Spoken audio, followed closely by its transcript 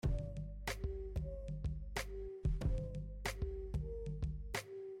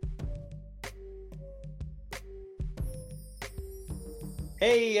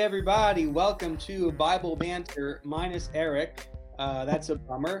Hey everybody, welcome to Bible Banter minus Eric. That's a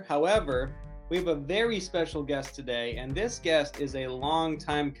bummer. However, we have a very special guest today, and this guest is a long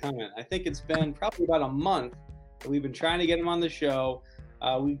time coming. I think it's been probably about a month that we've been trying to get him on the show.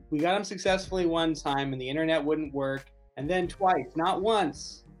 We got him successfully one time, and the internet wouldn't work, and then twice, not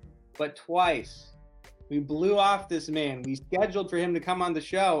once, but twice. We blew off this man. We scheduled for him to come on the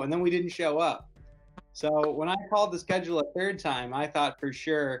show, and then we didn't show up. So when I called to schedule a third time, I thought for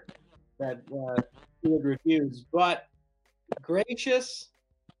sure that he would refuse. But gracious,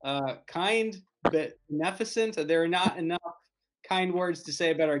 kind, but beneficent. There are not enough kind words to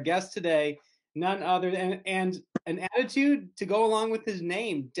say about our guest today. None other than and an attitude to go along with his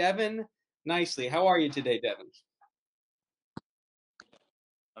name, Devin Nicely. How are you today, Devin?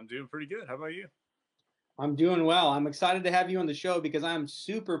 I'm doing pretty good. How about you? I'm doing well. I'm excited to have you on the show because I'm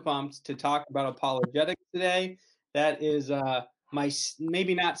super pumped to talk about apologetics today. That is my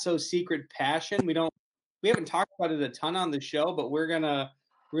maybe not so secret passion. We haven't talked about it a ton on the show, but we're gonna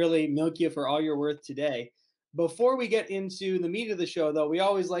really milk you for all you're worth today. Before we get into the meat of the show, though, we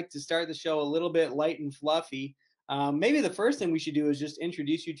always like to start the show a little bit light and fluffy. Maybe the first thing we should do is just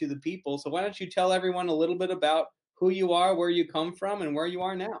introduce you to the people. So why don't you tell everyone a little bit about who you are, where you come from, and where you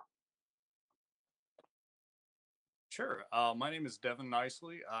are now? Sure. My name is Devin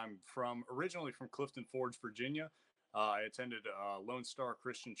Nicely. I'm originally from Clifton Forge, Virginia. I attended Lone Star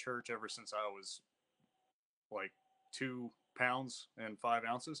Christian Church ever since I was like 2 pounds and 5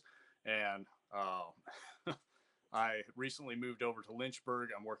 ounces, and I recently moved over to Lynchburg.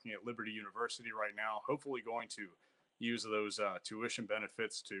 I'm working at Liberty University right now. Hopefully, going to use those tuition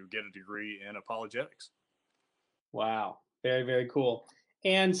benefits to get a degree in apologetics. Wow. Very, very cool.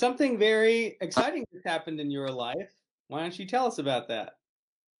 And something very exciting has happened in your life. Why don't you tell us about that?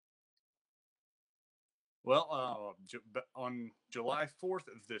 Well, on July 4th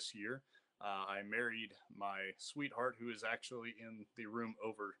of this year, I married my sweetheart, who is actually in the room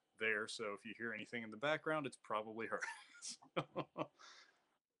over there. So if you hear anything in the background, it's probably her.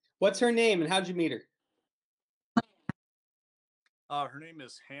 What's her name and how'd you meet her? Her name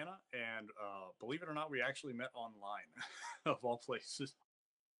is Hannah, and believe it or not, we actually met online, of all places.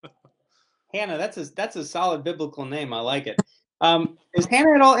 Hannah, that's a solid biblical name. I like it. Is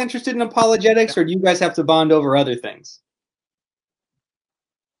Hannah at all interested in apologetics, or do you guys have to bond over other things?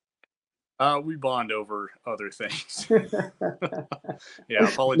 We bond over other things. Yeah,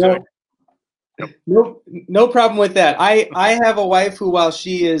 apologetics. No problem with that. I have a wife who, while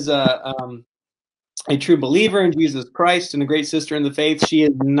she is a true believer in Jesus Christ and a great sister in the faith, she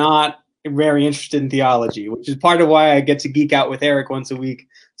is not very interested in theology, which is part of why I get to geek out with Eric once a week,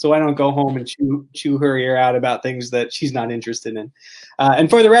 so I don't go home and chew her ear out about things that she's not interested in.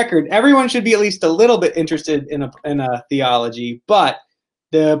 And for the record, everyone should be at least a little bit interested in a theology, but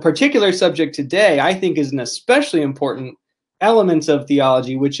the particular subject today, I think, is an especially important element of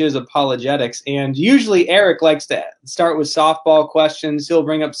theology, which is apologetics. And usually Eric likes to start with softball questions. He'll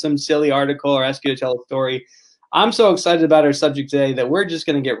bring up some silly article or ask you to tell a story. I'm so excited about our subject today that we're just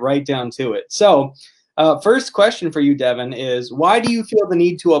going to get right down to it. So first question for you, Devin, is why do you feel the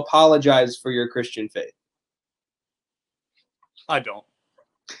need to apologize for your Christian faith? I don't.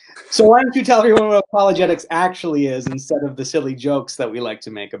 So why don't you tell everyone what apologetics actually is instead of the silly jokes that we like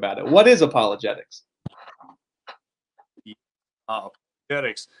to make about it? What is apologetics?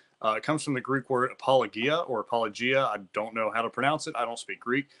 Apologetics. It comes from the Greek word apologia or apologia. I don't know how to pronounce it. I don't speak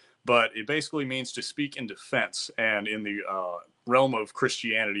Greek, but it basically means to speak in defense. And in the realm of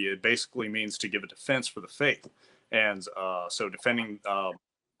Christianity, it basically means to give a defense for the faith. And so defending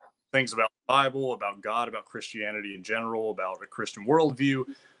things about the Bible, about God, about Christianity in general, about a Christian worldview,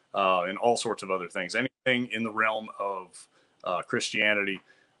 and all sorts of other things. Anything in the realm of Christianity,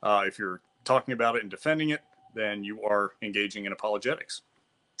 if you're talking about it and defending it, then you are engaging in apologetics.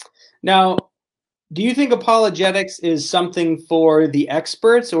 Now, do you think apologetics is something for the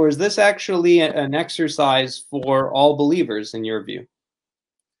experts, or is this actually an exercise for all believers, in your view?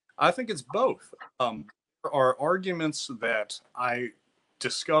 I think it's both. There are arguments that I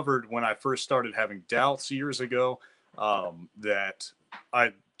discovered when I first started having doubts years ago that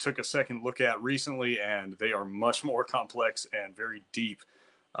I took a second look at recently, and they are much more complex and very deep,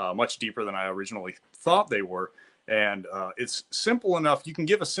 much deeper than I originally thought they were. And it's simple enough. You can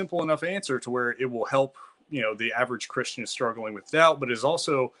give a simple enough answer to where it will help, the average Christian struggling with doubt, but is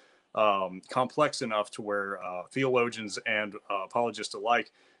also complex enough to where theologians and apologists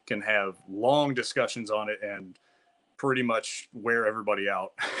alike can have long discussions on it and pretty much wear everybody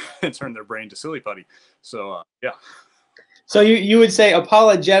out and turn their brain to silly putty. So, yeah. So you would say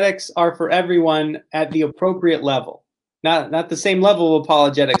apologetics are for everyone at the appropriate level. Not the same level of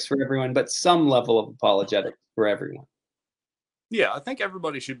apologetics for everyone, but some level of apologetics for everyone. Yeah, I think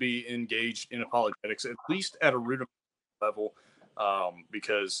everybody should be engaged in apologetics, at least at a rudimentary level,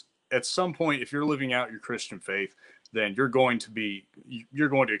 because at some point, if you're living out your Christian faith, then you're going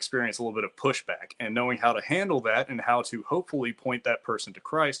to experience a little bit of pushback, and knowing how to handle that and how to hopefully point that person to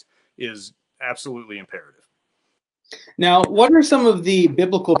Christ is absolutely imperative. Now, what are some of the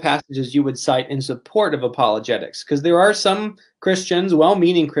biblical passages you would cite in support of apologetics? Because there are some Christians,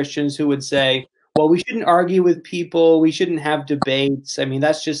 well-meaning Christians, who would say, "Well, we shouldn't argue with people. We shouldn't have debates." I mean,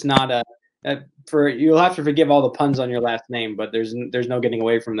 that's just not for you'll have to forgive all the puns on your last name, but there's no getting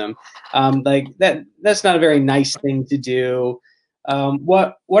away from them. Like that's not a very nice thing to do.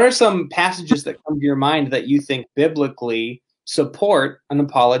 What are some passages that come to your mind that you think biblically support an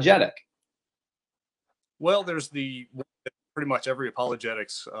apologetic? Well, there's the pretty much every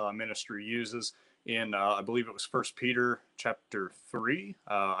apologetics ministry uses in I believe it was First Peter chapter 3.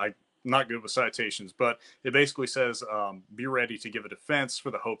 I'm not good with citations, but it basically says, "Be ready to give a defense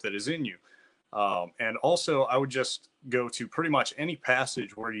for the hope that is in you." And also, I would just go to pretty much any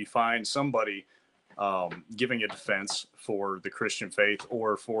passage where you find somebody giving a defense for the Christian faith,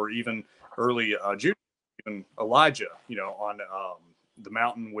 or for even early Judah, even Elijah, on the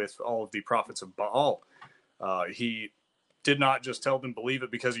mountain with all of the prophets of Baal. He did not just tell them believe it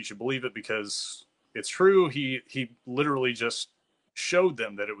because you should believe it because it's true. He literally just showed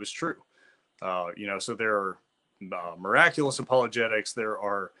them that it was true. So there are miraculous apologetics. There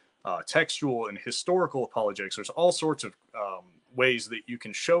are textual and historical apologetics. There's all sorts of ways that you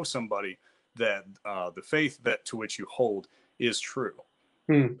can show somebody that the faith that to which you hold is true.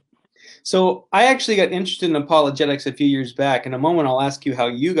 Hmm. So I actually got interested in apologetics a few years back. In a moment, I'll ask you how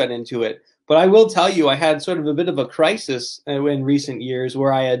you got into it. But I will tell you, I had sort of a bit of a crisis in recent years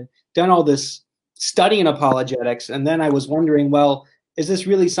where I had done all this study in apologetics, and then I was wondering, well, is this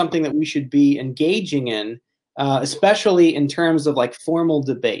really something that we should be engaging in, especially in terms of like formal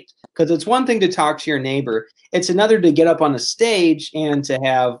debate? Because it's one thing to talk to your neighbor; it's another to get up on a stage and to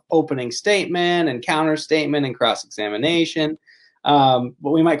have opening statement and counter statement and cross examination,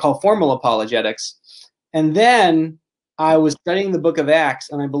 what we might call formal apologetics. And then I was studying the book of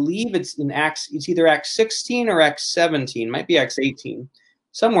Acts, and I believe it's in Acts, it's either Acts 16 or Acts 17, might be Acts 18,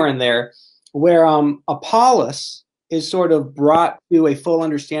 somewhere in there, where Apollos is sort of brought to a full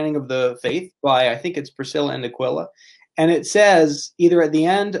understanding of the faith by, I think it's Priscilla and Aquila. And it says, either at the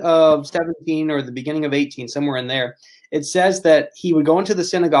end of 17 or the beginning of 18, somewhere in there, it says that he would go into the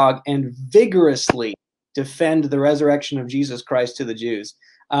synagogue and vigorously defend the resurrection of Jesus Christ to the Jews.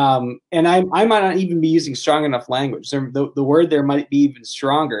 And I might not even be using strong enough language. The word there might be even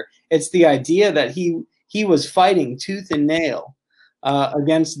stronger. It's the idea that he was fighting tooth and nail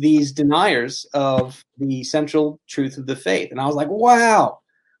against these deniers of the central truth of the faith. And I was like, wow,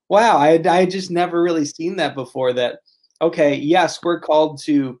 I had just never really seen that before. That, okay, yes, we're called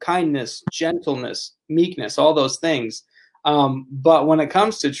to kindness, gentleness, meekness, all those things. But when it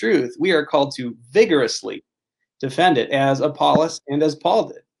comes to truth, we are called to vigorously defend it, as Apollos and as Paul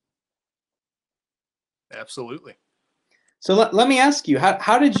did. Absolutely. So let me ask you,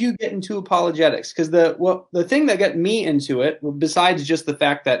 how did you get into apologetics? Because the thing that got me into it, besides just the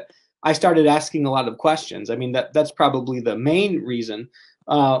fact that I started asking a lot of questions, I mean that's probably the main reason.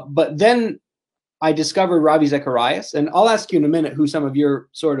 But then I discovered Ravi Zacharias, and I'll ask you in a minute who some of your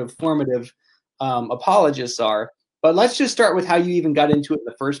sort of formative apologists are. But let's just start with how you even got into it in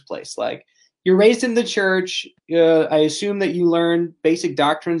the first place. Like, you're raised in the church. I assume that you learned basic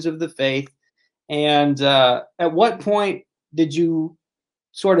doctrines of the faith. And at what point did you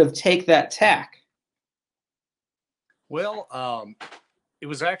sort of take that tack? Well, it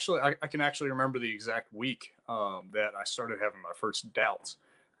was actually, I can actually remember the exact week that I started having my first doubts.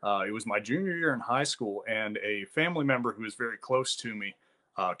 It was my junior year in high school, and a family member who was very close to me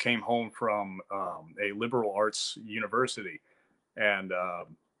came home from a liberal arts university, and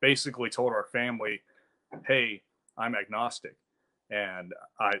basically told our family, "Hey, I'm agnostic," and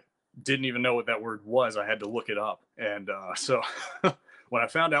I didn't even know what that word was. I had to look it up, and so when I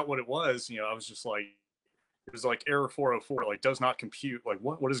found out what it was, I was just like, it was like error 404, like does not compute. Like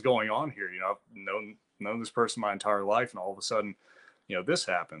what is going on here? I've known this person my entire life, and all of a sudden, this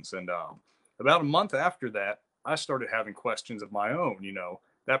happens. And about a month after that, I started having questions of my own.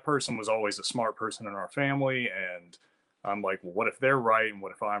 That person was always a smart person in our family, and I'm like, well, what if they're right, and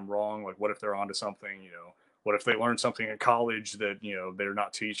what if I'm wrong? Like, what if they're onto something? What if they learned something in college that they're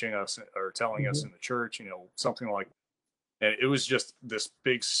not teaching us or telling us Mm-hmm. in the church? Something like. And it was just this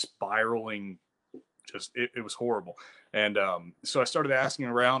big spiraling, just it was horrible. And so I started asking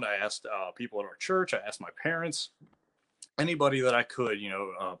around. I asked people at our church. I asked my parents, anybody that I could,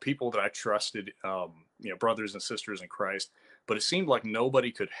 people that I trusted, brothers and sisters in Christ. But it seemed like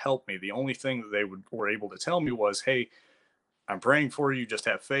nobody could help me. The only thing that were able to tell me was, "Hey, I'm praying for you. Just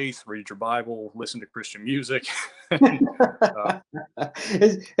have faith. Read your Bible. Listen to Christian music." And,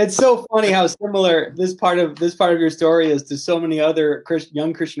 it's so funny how similar this part of your story is to so many other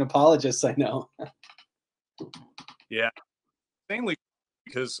young Christian apologists I know. yeah, mainly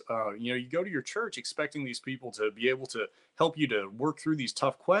because you go to your church expecting these people to be able to help you to work through these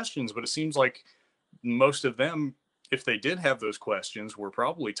tough questions, but it seems like most of them, if they did have those questions, were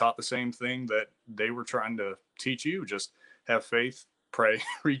probably taught the same thing that they were trying to teach you: just have faith, pray,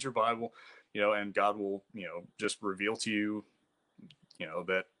 read your Bible, and God will, just reveal to you,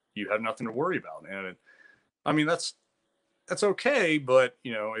 that you have nothing to worry about. And I mean, that's okay, but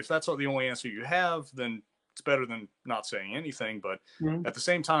if that's the only answer you have, then it's better than not saying anything. But Mhm. at the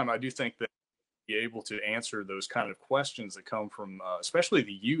same time, I do think that be able to answer those kind of questions that come from especially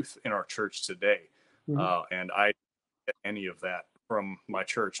the youth in our church today. Mhm. And I get any of that from my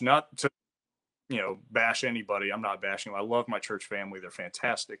church, not to bash anybody. I'm not bashing them. I love my church family. They're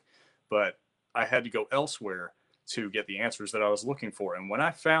fantastic. But I had to go elsewhere to get the answers that I was looking for. And when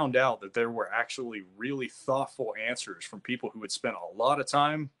I found out that there were actually really thoughtful answers from people who had spent a lot of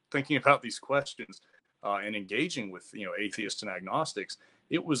time thinking about these questions and engaging with atheists and agnostics,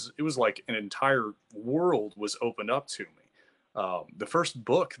 it was like an entire world was opened up to me. The first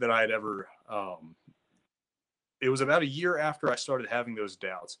book that I had ever it was about a year after I started having those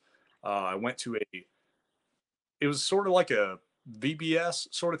doubts. I went to it was sort of like a VBS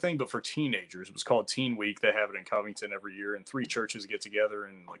sort of thing, but for teenagers. It was called Teen Week. They have it in Covington every year, and 3 churches get together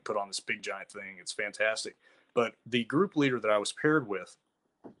and like put on this big giant thing. It's fantastic. But the group leader that I was paired with,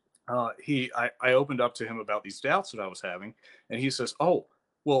 I opened up to him about these doubts that I was having, and he says, "Oh,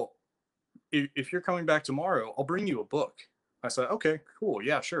 well, if you're coming back tomorrow, I'll bring you a book." I said, "Okay, cool,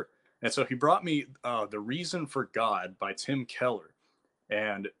 yeah, sure." And so he brought me "The Reason for God" by Tim Keller,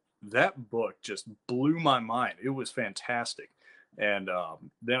 and that book just blew my mind. It was fantastic. And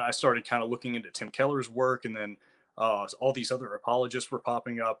then I started kind of looking into Tim Keller's work, and then all these other apologists were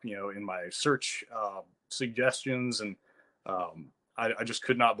popping up, in my search suggestions, and I just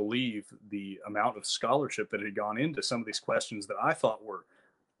could not believe the amount of scholarship that had gone into some of these questions that I thought were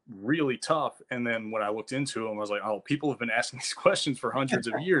really tough. And then when I looked into them, I was like, "Oh, people have been asking these questions for hundreds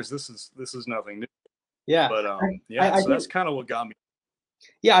of years. This is nothing new." Yeah, But I, yeah, I so think that's kind of what got me.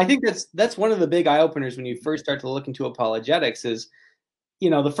 yeah, I think that's one of the big eye openers when you first start to look into apologetics is,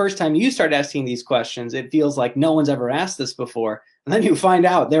 the first time you start asking these questions, it feels like no one's ever asked this before, and then you find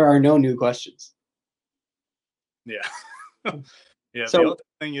out there are no new questions. Yeah. Yeah, the So other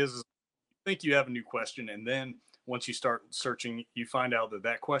thing is you think you have a new question, and then once you start searching, you find out that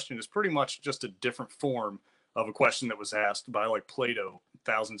that question is pretty much just a different form of a question that was asked by like Plato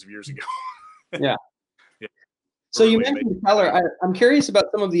thousands of years ago. yeah. Yeah, So you really amazing mentioned Keller. thing. I'm curious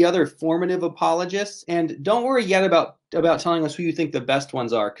about some of the other formative apologists, and don't worry yet about telling us who you think the best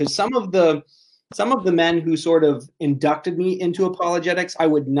ones are, because some of the men who sort of inducted me into apologetics, I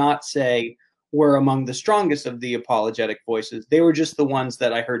would not say were among the strongest of the apologetic voices. They were just the ones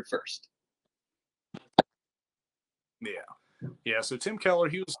that I heard first. Yeah, yeah. So Tim Keller,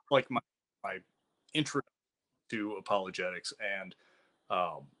 he was like my intro to apologetics, and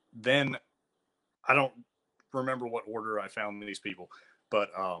then I don't remember what order I found these people,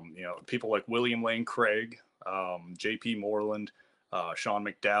 but people like William Lane Craig, J.P. Moreland, Sean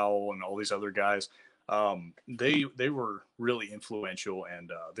McDowell, and all these other guys. They were really influential,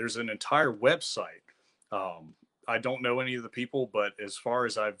 and there's an entire website. I don't know any of the people, but as far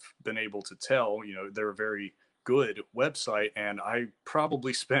as I've been able to tell, they're a very good website, and I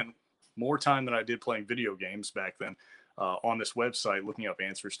probably spent more time than I did playing video games back then on this website looking up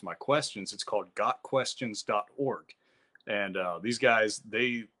answers to my questions. It's called gotquestions.org. And these guys,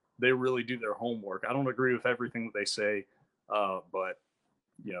 they really do their homework. I don't agree with everything that they say, but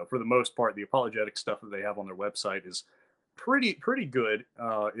for the most part, the apologetic stuff that they have on their website is pretty good.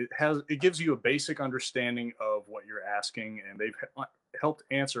 It gives you a basic understanding of what you're asking, and they've helped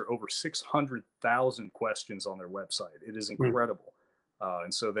answer over 600,000 questions on their website. It is Hmm. incredible.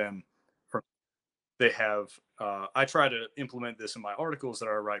 And so then from they have I try to implement this in my articles that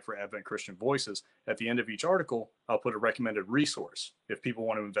I write for Advent Christian Voices. At the end of each article, I'll put a recommended resource if people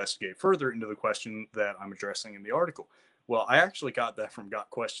want to investigate further into the question that I'm addressing in the article. Well, I actually got that from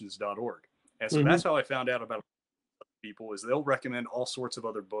gotquestions.org. And so Hmm. that's how I found out about people. Is they'll recommend all sorts of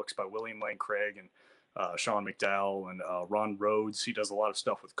other books by William Lane Craig and Sean McDowell and Ron Rhodes. He does a lot of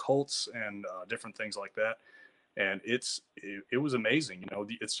stuff with cults and different things like that. and it was amazing.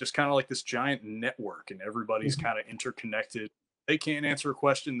 It's just kind of like this giant network, and everybody's kind of interconnected. They can't answer a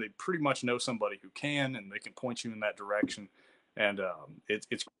question, they pretty much know somebody who can, and they can point you in that direction. And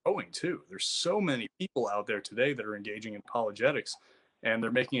it's growing too. There's so many people out there today that are engaging in apologetics, and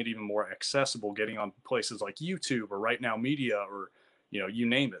they're making it even more accessible, getting on places like YouTube or Right Now Media, or you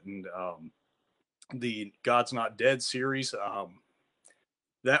name it. And the God's Not Dead series,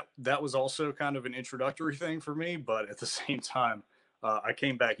 that was also kind of an introductory thing for me. But at the same time, I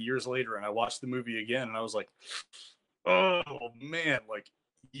came back years later and I watched the movie again, and I was like, oh man, like,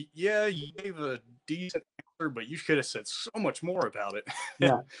 yeah, you gave a decent answer, but you could have said so much more about it.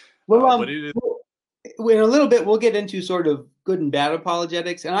 Yeah. Well, But it is. in a little bit, we'll get into sort of good and bad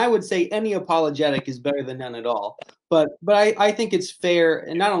apologetics, and I would say any apologetic is better than none at all. But I think it's fair,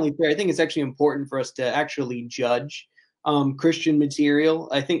 and not only fair, I think it's actually important for us to actually judge Christian material.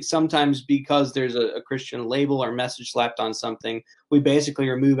 I think sometimes because there's a Christian label or message slapped on something, we basically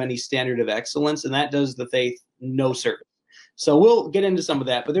remove any standard of excellence, and that does the faith no service. So we'll get into some of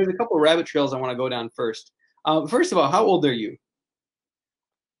that, but there's a couple of rabbit trails I want to go down first. First of all, how old are you?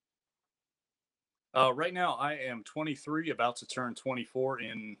 Right now, I am 23, about to turn 24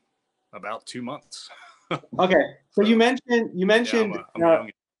 in about 2 months. Okay, so you mentioned I'm young.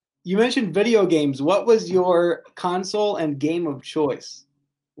 you mentioned video games. What was your console and game of choice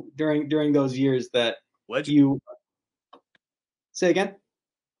during those years that Legend. you say again?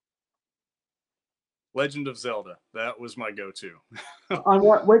 Legend of Zelda. That was my go-to. On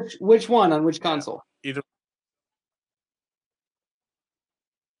what? Which one? On which console? Either.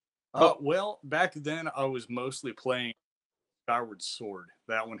 Well, back then I was mostly playing Skyward Sword.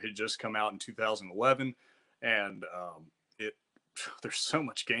 That one had just come out in 2011, and there's so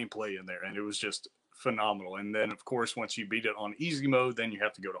much gameplay in there, and it was just phenomenal. And then, of course, once you beat it on easy mode, then you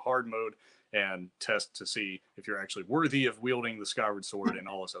have to go to hard mode and test to see if you're actually worthy of wielding the Skyward Sword and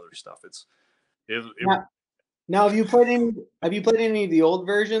all this other stuff. Now, have you played any of the old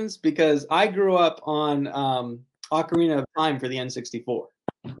versions? Because I grew up on Ocarina of Time for the N64.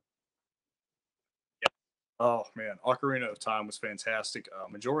 Oh man, Ocarina of Time was fantastic.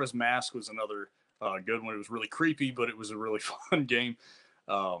 Majora's Mask was another good one. It was really creepy, but it was a really fun game.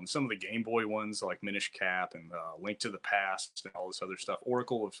 Some of the Game Boy ones like Minish Cap and Link to the Past and all this other stuff.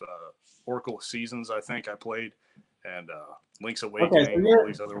 Oracle of Seasons, I think I played, and Link's Awakening, okay, so all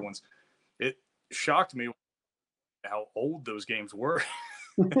these other ones. It shocked me how old those games were.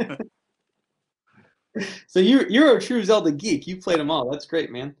 So you're a true Zelda geek. You played them all. That's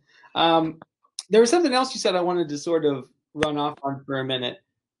great, man. There was something else you said I wanted to sort of run off on for a minute.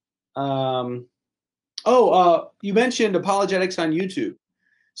 You mentioned apologetics on YouTube.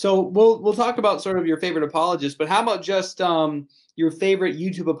 So we'll talk about sort of your favorite apologist, but how about just your favorite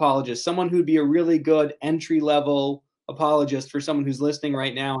YouTube apologist, someone who'd be a really good entry-level apologist for someone who's listening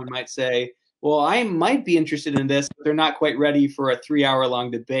right now and might say, well, I might be interested in this, but they're not quite ready for a 3-hour-long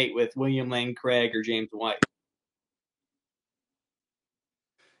debate with William Lane Craig or James White.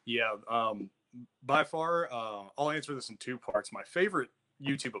 Yeah, by far, I'll answer this in 2 parts. My favorite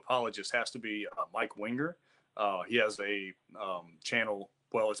YouTube apologist has to be Mike Winger. He has a channel.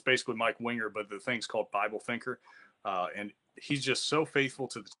 Well, it's basically Mike Winger, but the thing's called Bible Thinker. And he's just so faithful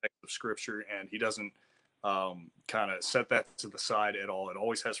to the text of Scripture, and he doesn't kind of set that to the side at all. It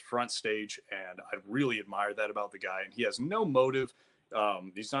always has front stage, and I really admire that about the guy. And he has no motive.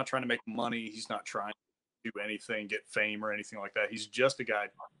 He's not trying to make money. He's not trying to do anything, get fame or anything like that. He's just a guy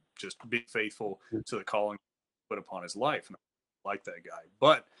just be faithful to the calling put upon his life. And I like that guy,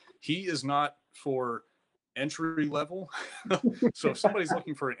 but he is not for entry level. So if somebody's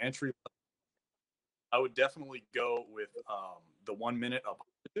looking for an entry level, I would definitely go with the 1 minute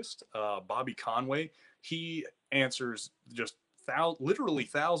apologist, Bobby Conway. He answers just literally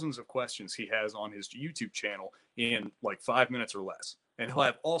thousands of questions he has on his YouTube channel in like 5 minutes or less. And he'll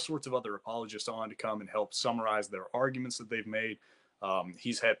have all sorts of other apologists on to come and help summarize their arguments that they've made.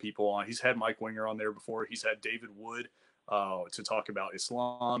 He's had people on. He's had Mike Winger on there before. He's had David Wood to talk about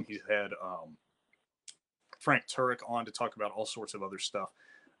Islam. He's had Frank Turek on to talk about all sorts of other stuff.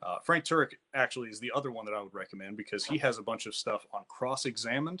 Frank Turek actually is the other one that I would recommend because he has a bunch of stuff on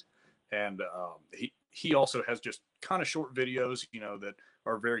Cross-Examined, and he also has just kind of short videos, that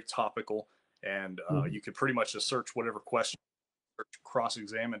are very topical, and you could pretty much just search whatever question, search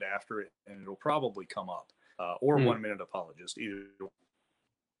Cross-Examined after it, and it'll probably come up. Or 1 minute apologist, either.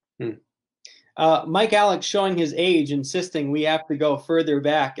 Mike Alex showing his age, insisting we have to go further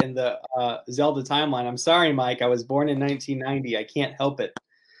back in the Zelda timeline. I'm sorry, Mike. I was born in 1990. I can't help it.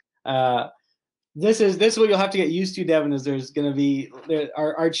 This is what you'll have to get used to, Devin. Is there's going to be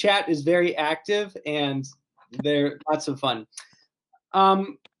our chat is very active, and They're lots of fun.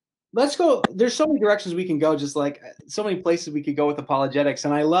 Let's go. There's so many directions we can go, just like so many places we could go with apologetics.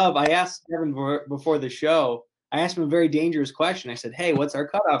 And I asked Kevin before the show, I asked him a very dangerous question. I said, hey, what's our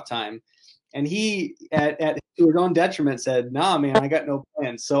cutoff time? And he, to his own detriment, said, nah, man, I got no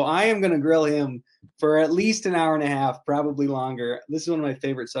plans. So I am going to grill him for at least an hour and a half, probably longer. This is one of my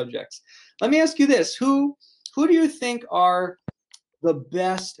favorite subjects. Let me ask you this. Who do you think are the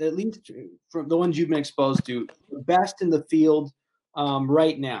best, at least from the ones you've been exposed to, the best in the field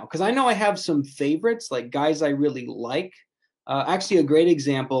right now? Because I know I have some favorites, like guys I really like. Actually, a great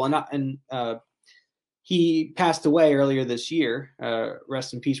example, and he passed away earlier this year.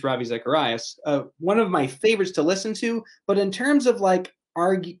 Rest in peace, Ravi Zacharias. One of my favorites to listen to, but in terms of like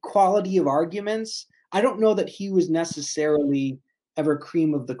quality of arguments, I don't know that he was necessarily ever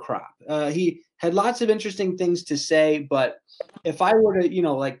cream of the crop. He had lots of interesting things to say, but if I were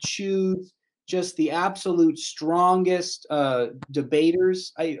to, like choose just the absolute strongest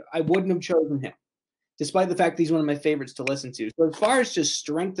debaters, I wouldn't have chosen him, despite the fact that he's one of my favorites to listen to. So as far as just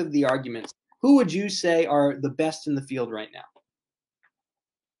strength of the arguments, who would you say are the best in the field right now?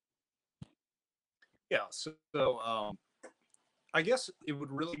 Yeah, so I guess it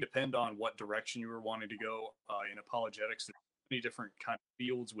would really depend on what direction you were wanting to go in apologetics. There's many different kind of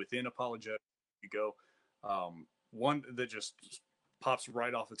fields within apologetics you go. One that just pops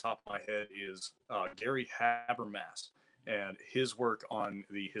right off the top of my head is Gary Habermas and his work on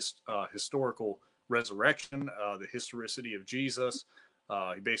the historical resurrection, the historicity of Jesus.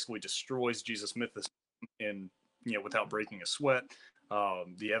 He basically destroys Jesus' mythos without breaking a sweat.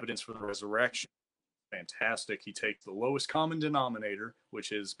 The evidence for the resurrection, fantastic. He takes the lowest common denominator,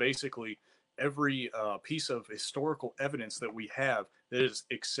 which is basically every piece of historical evidence that we have that is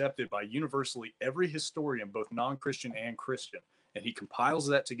accepted by universally every historian, both non-Christian and Christian, and he compiles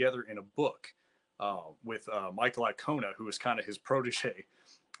that together in a book with Michael Licona, who is kind of his protege,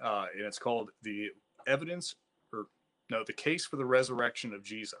 and it's called The Case for the Resurrection of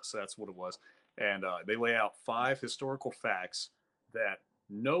Jesus. That's what it was. And they lay out 5 historical facts that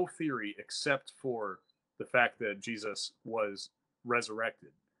no theory except for the fact that Jesus was resurrected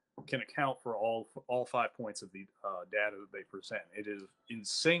can account for all 5 points of the data that they present. It is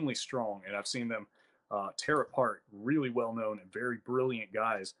insanely strong, and I've seen them tear apart really well-known and very brilliant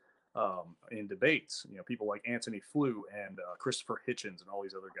guys in debates. People like Antony Flew and Christopher Hitchens and all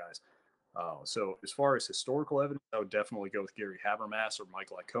these other guys. So as far as historical evidence, I would definitely go with Gary Habermas or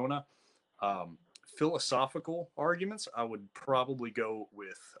Michael Licona. Philosophical arguments, I would probably go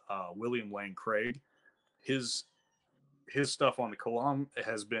with William Lane Craig. His stuff on the Kalam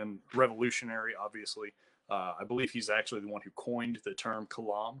has been revolutionary, obviously. I believe he's actually the one who coined the term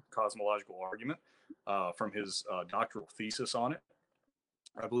Kalam, cosmological argument, from his doctoral thesis on it.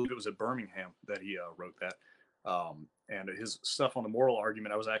 I believe it was at Birmingham that he wrote that. And his stuff on the moral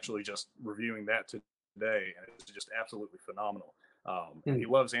argument, I was actually just reviewing that today, and it's just absolutely phenomenal. He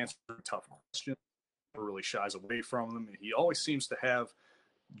loves answering tough questions, never really shies away from them, and he always seems to have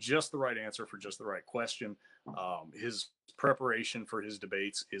just the right answer for just the right question. His preparation for his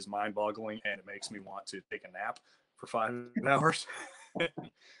debates is mind-boggling, and it makes me want to take a nap for 5 hours.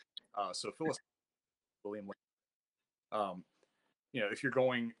 So Phyllis William, if you're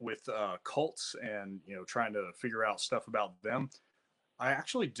going with cults and trying to figure out stuff about them, I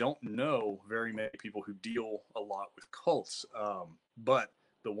actually don't know very many people who deal a lot with cults. But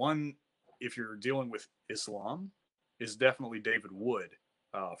the one, if you're dealing with Islam, is definitely David Wood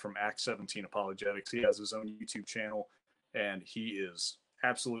from Acts 17 Apologetics. He has his own YouTube channel, and he is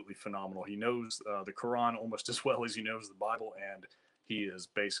absolutely phenomenal. He knows the Quran almost as well as he knows the Bible, and he has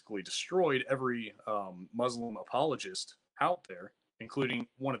basically destroyed every Muslim apologist out there, including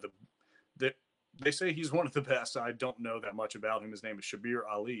one of they say he's one of the best. I don't know that much about him. His name is Shabir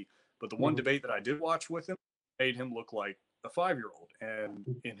Ali, but the one debate that I did watch with him made him look like a 5-year-old, and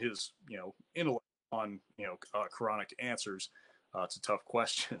in his intellect on Quranic answers to tough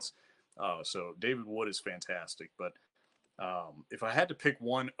questions. So David Wood is fantastic, but if I had to pick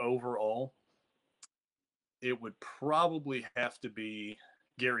one overall, it would probably have to be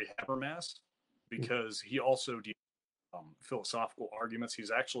Gary Habermas, because he also deals philosophical arguments.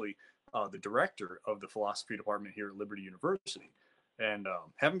 He's actually the director of the philosophy department here at Liberty University, and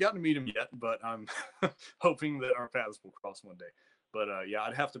haven't gotten to meet him yet, but I'm hoping that our paths will cross one day. But yeah,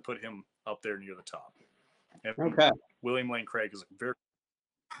 I'd have to put him up there near the top. And okay. William Lane Craig is a very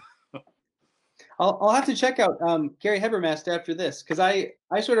I'll have to check out Gary Habermas after this, because I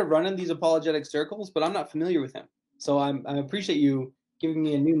sort of run in these apologetic circles, but I'm not familiar with him. So I appreciate you giving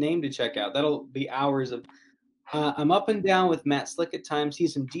me a new name to check out. That'll be hours of I'm up and down with Matt Slick at times.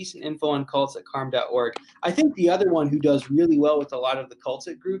 He's some decent info on cults at carm.org. I think the other one who does really well with a lot of the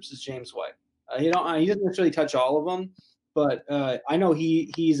cultic groups is James White. He doesn't necessarily touch all of them, but I know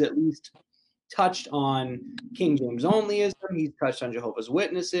he's at least touched on King James onlyism. He's touched on Jehovah's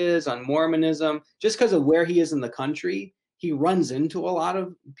Witnesses, on Mormonism. Just because of where he is in the country, he runs into a lot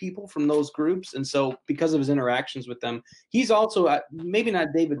of people from those groups, and so because of his interactions with them, he's also at, maybe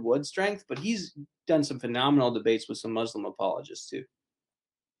not David Wood's strength, but he's done some phenomenal debates with some Muslim apologists too.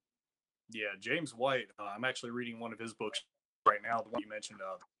 Yeah, James White. I'm actually reading one of his books right now. The one you mentioned,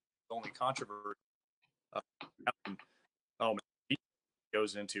 the only controversy. Oh, he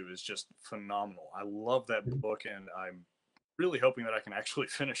goes into is just phenomenal. I love that book, and I'm really hoping that I can actually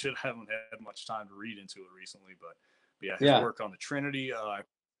finish it. I haven't had much time to read into it recently, but yeah, his work on the Trinity,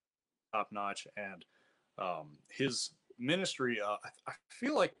 top notch, and his ministry. I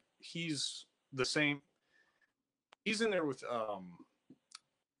feel like he's the same. He's in there with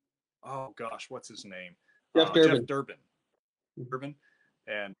oh gosh, what's his name? Jeff Durbin. Jeff Durbin,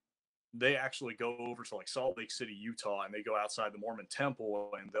 and they actually go over to like Salt Lake City, Utah, and they go outside the Mormon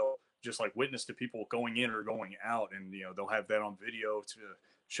temple, and they'll just like witness to people going in or going out, and they'll have that on video to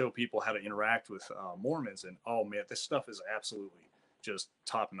show people how to interact with Mormons. And oh man, this stuff is absolutely just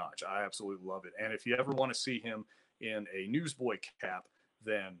top notch. I absolutely love it. And if you ever want to see him in a newsboy cap,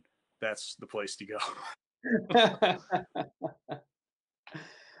 then that's the place to go.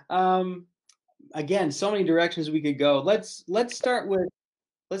 Again, so many directions we could go. Let's start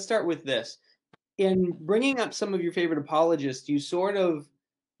with this. In bringing up some of your favorite apologists, you sort of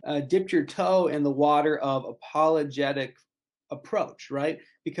dipped your toe in the water of apologetic approach, right?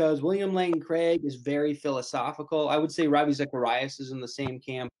 Because William Lane Craig is very philosophical. I would say Ravi Zacharias is in the same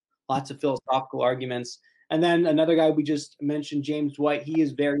camp. Lots of philosophical arguments. And then another guy we just mentioned, James White, he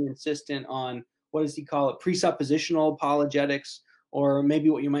is very insistent on, what does he call it, presuppositional apologetics, or maybe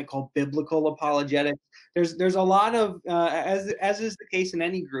what you might call biblical apologetics. There's a lot of, as is the case in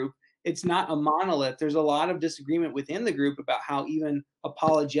any group, it's not a monolith. There's a lot of disagreement within the group about how even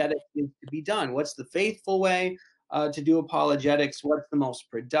apologetics is to be done. What's the faithful way to do apologetics? What's the most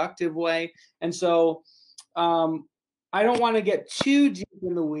productive way? And so I don't want to get too deep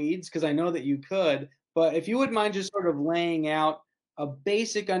in the weeds because I know that you could, but if you would mind just sort of laying out a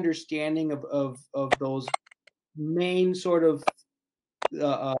basic understanding of those main sort of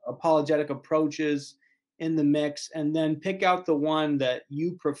apologetic approaches in the mix, and then pick out the one that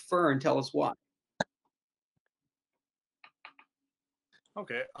you prefer and tell us why.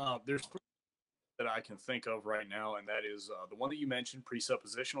 Okay, there's three that I can think of right now, and that is the one that you mentioned,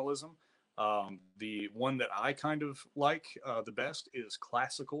 presuppositionalism. The one that I kind of like the best is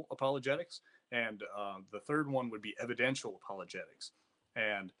classical apologetics, and the third one would be evidential apologetics.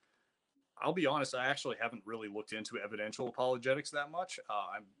 And I'll be honest, I actually haven't really looked into evidential apologetics that much.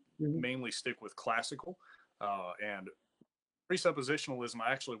 I mainly stick with classical, and presuppositionalism.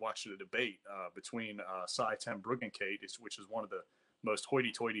 I actually watched a debate between Cy Ten Bruggencate, which is one of the most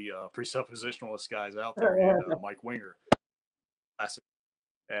hoity-toity presuppositionalist guys out there, and Mike Winger.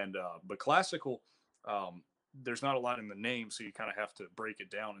 And but classical, there's not a lot in the name, so you kind of have to break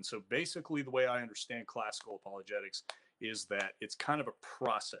it down. And so basically, the way I understand classical apologetics is that it's kind of a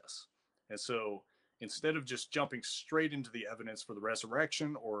process. And so instead of just jumping straight into the evidence for the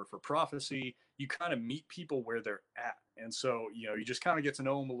resurrection or for prophecy, you kind of meet people where they're at. And so, you just kind of get to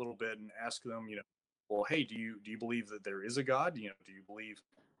know them a little bit and ask them, well, hey, do you believe that there is a God? Do you believe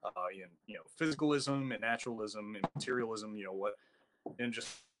in physicalism and naturalism and materialism? What? And just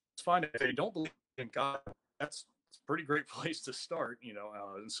find out if they don't believe in God, that's a pretty great place to start.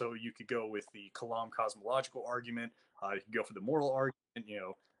 And so you could go with the Kalam cosmological argument. You could go for the moral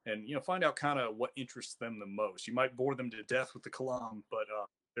argument. And find out kind of what interests them the most. You might bore them to death with the Kalam, but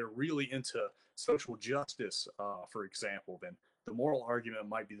they're really into social justice, for example. Then the moral argument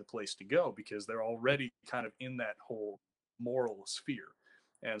might be the place to go because they're already kind of in that whole moral sphere.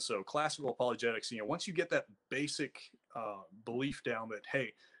 And so classical apologetics, once you get that basic belief down that,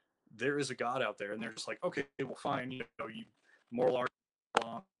 hey, there is a God out there, and they're just like, okay, well, fine, you moral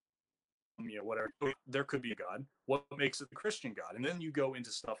argument, whatever. There could be a God. What makes it the Christian God? And then you go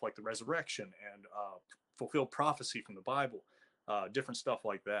into stuff like the resurrection and fulfilled prophecy from the Bible, different stuff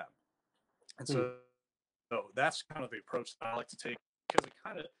like that. And so that's kind of the approach that I like to take because it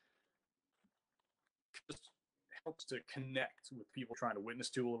kind of just helps to connect with people trying to witness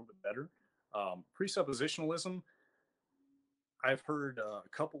to a little bit better. Presuppositionalism, I've heard a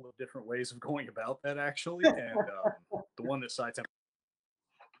couple of different ways of going about that actually, and the one that cites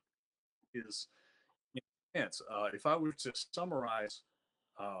is, if I were to summarize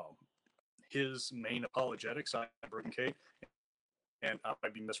his main apologetics on Broken K, and I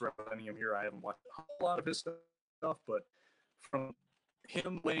might be misrepresenting him here. I haven't watched a whole lot of his stuff, but from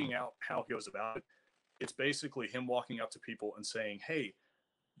him laying out how he goes about it, it's basically him walking up to people and saying, "Hey,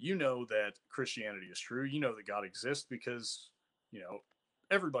 you know that Christianity is true. You know that God exists because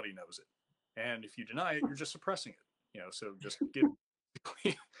everybody knows it, and if you deny it, you're just suppressing it. So just give."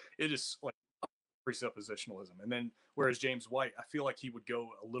 It is like presuppositionalism. And then whereas James White, I feel like he would go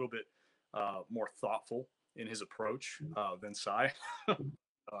a little bit more thoughtful in his approach than Cy.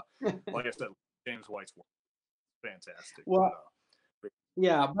 Like I said, James White's work is fantastic. Well,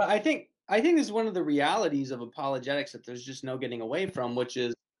 yeah, but I think this is one of the realities of apologetics that there's just no getting away from, which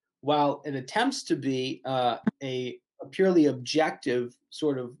is while it attempts to be a purely objective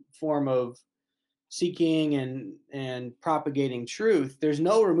sort of form of seeking and propagating truth, there's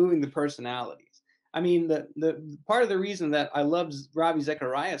no removing the personalities. I mean, the part of the reason that I loved Ravi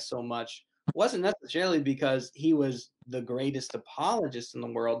Zacharias so much wasn't necessarily because he was the greatest apologist in the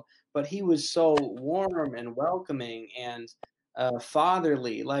world, but he was so warm and welcoming and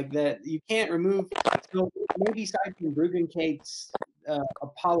fatherly, like that. You can't remove. So maybe Simon Bruggenkate's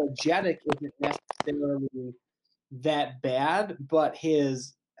apologetic isn't necessarily that bad, but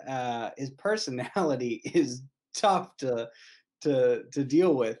his personality is tough to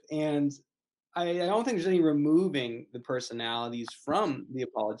deal with, and I don't think there's any removing the personalities from the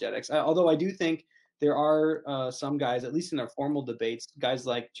apologetics. Although I do think there are some guys, at least in their formal debates, guys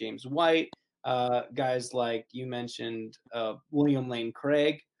like James White, guys like you mentioned, William Lane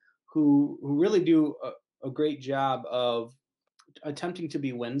Craig, who really do a great job of attempting to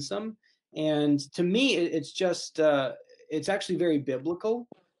be winsome. And to me, it's just it's actually very biblical.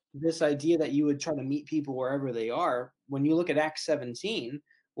 This idea that you would try to meet people wherever they are. When you look at Acts 17,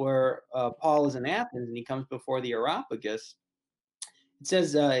 where Paul is in Athens and he comes before the Areopagus, it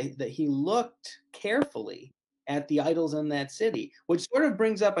says that he looked carefully at the idols in that city, which sort of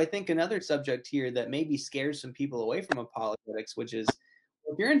brings up, I think, another subject here that maybe scares some people away from apologetics, which is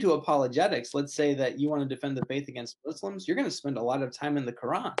if you're into apologetics, let's say that you want to defend the faith against Muslims, you're going to spend a lot of time in the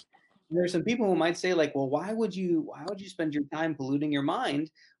Quran. And there are some people who might say, like, well, why would you spend your time polluting your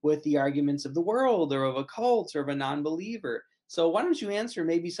mind with the arguments of the world or of a cult or of a non-believer? So why don't you answer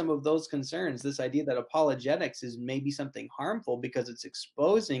maybe some of those concerns? This idea that apologetics is maybe something harmful because it's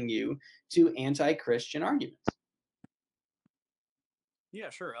exposing you to anti-Christian arguments. Yeah,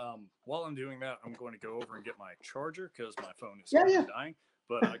 sure. While I'm doing that, I'm going to go over and get my charger because my phone is Yeah. dying.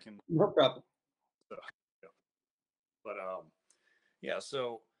 But I can. No problem. So, yeah. But yeah.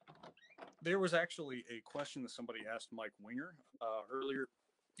 So there was actually a question that somebody asked Mike Winger earlier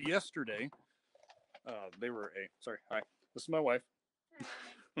yesterday. They were sorry. Hi, this is my wife.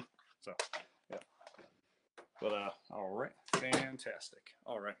 So yeah. But all right, fantastic.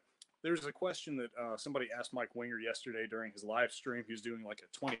 All right. There's a question that somebody asked Mike Winger yesterday during his live stream. He was doing like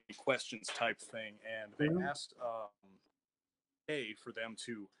a 20 questions type thing, and they asked for them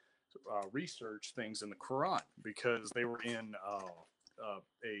to research things in the Quran because they were in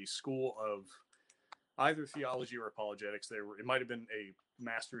a school of either theology or apologetics. It might have been a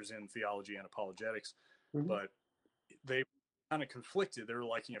master's in theology and apologetics, but they kind of conflicted. They were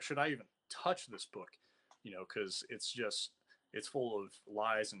like, should I even touch this book? Because it's full of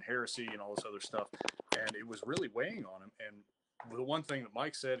lies and heresy and all this other stuff. And it was really weighing on him. And the one thing that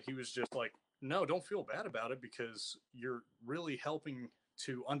Mike said, he was just like, no, don't feel bad about it because you're really helping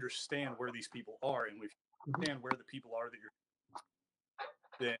to understand where these people are. And if you understand where the people are that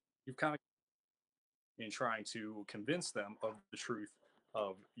then you've kind of in trying to convince them of the truth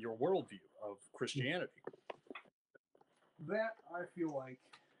of your worldview of Christianity. That I feel like,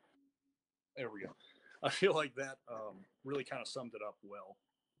 there we go. I feel like that really kind of summed it up well.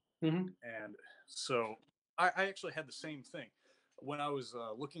 And so I actually had the same thing when I was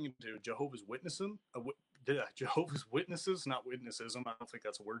looking into Jehovah's Witnesses, not witnessism. I don't think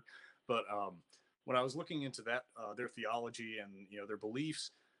that's a word, but when I was looking into that, their theology and their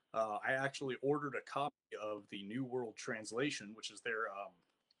beliefs, I actually ordered a copy of the New World Translation, which is their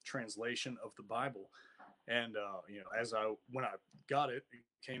translation of the Bible. And when I got it, it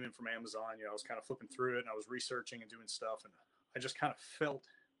came in from Amazon. I was kind of flipping through it and I was researching and doing stuff, and I just kind of felt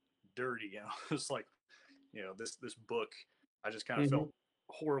dirty. It's like, this book, I just kind of felt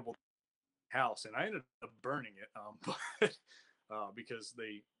horrible. House, and I ended up burning it, but because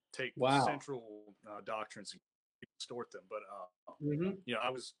they take central doctrines and distort them. But I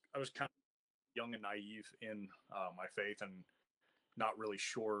was kind of young and naive in my faith and not really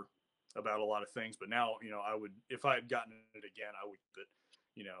sure about a lot of things. But now, I would, if I had gotten it again, I would,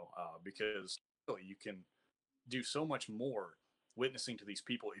 because really you can do so much more witnessing to these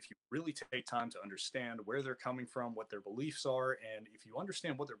people, if you really take time to understand where they're coming from, what their beliefs are, and if you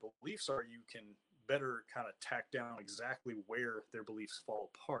understand what their beliefs are, you can better kind of tack down exactly where their beliefs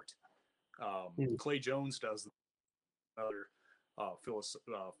fall apart. Clay Jones does, another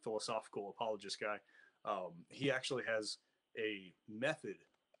philosophical apologist guy. He actually has a method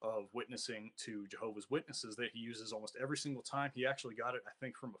of witnessing to Jehovah's Witnesses that he uses almost every single time. He actually got it, I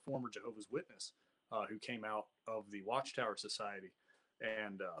think, from a former Jehovah's Witness who came out of the Watchtower Society.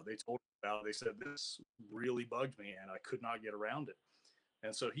 And they told him about it. They said, this really bugged me and I could not get around it.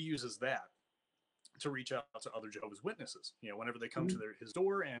 And so he uses that to reach out to other Jehovah's Witnesses, whenever they come to his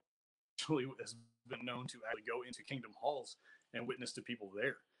door, and actually has been known to actually go into Kingdom Halls and witness to people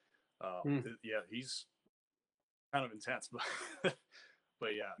there. Yeah, he's kind of intense, but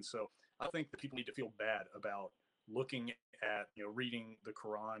yeah. And so I think that people need to feel bad about looking at, reading the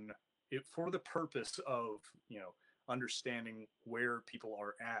Quran for the purpose of, understanding where people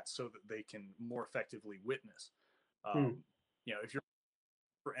are at so that they can more effectively witness. If you're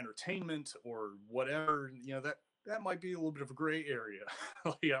for entertainment or whatever, that might be a little bit of a gray area.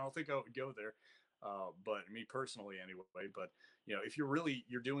 I don't think I would go there. But me personally anyway, but if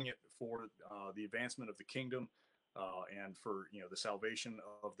you're doing it for the advancement of the kingdom and for the salvation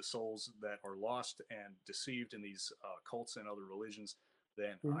of the souls that are lost and deceived in these cults and other religions,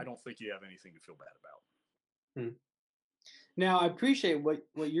 then I don't think you have anything to feel bad about. Now, I appreciate what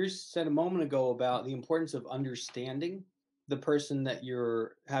you said a moment ago about the importance of understanding the person that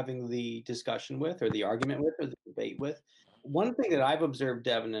you're having the discussion with or the argument with or the debate with. One thing that I've observed,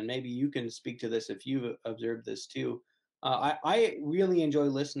 Devin, and maybe you can speak to this if you've observed this too. I really enjoy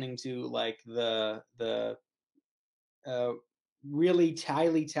listening to like the really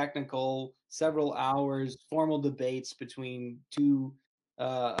highly technical, several hours formal debates between two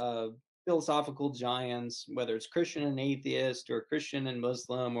philosophical giants, whether it's Christian and atheist or Christian and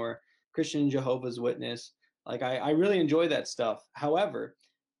Muslim or Christian and Jehovah's Witness. Like I really enjoy that stuff. However,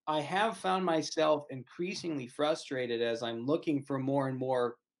 I have found myself increasingly frustrated as I'm looking for more and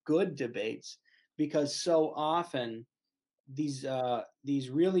more good debates because so often these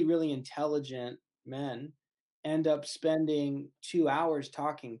really really intelligent men end up spending 2 hours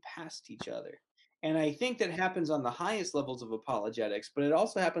talking past each other. And I think that happens on the highest levels of apologetics, but it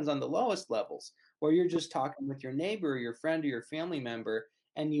also happens on the lowest levels where you're just talking with your neighbor or your friend or your family member,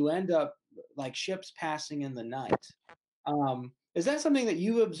 and you end up like ships passing in the night. Is that something that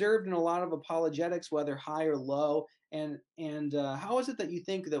you observed in a lot of apologetics, whether high or low? And how is it that you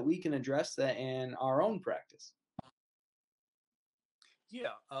think that we can address that in our own practice?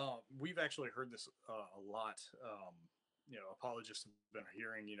 Yeah, we've actually heard this a lot. Apologists have been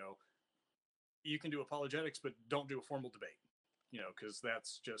hearing, you can do apologetics, but don't do a formal debate, because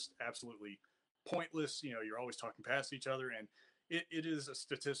that's just absolutely pointless. You're always talking past each other. And it is a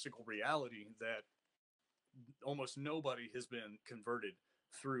statistical reality that almost nobody has been converted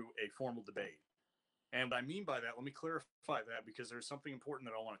through a formal debate. And what I mean by that, let me clarify that because there's something important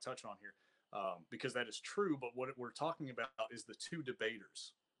that I want to touch on here. Because that is true, but what we're talking about is the two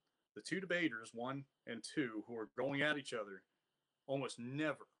debaters. The two debaters, 1 and 2, who are going at each other, almost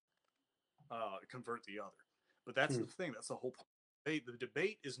never convert the other. But that's the thing. That's the whole point. The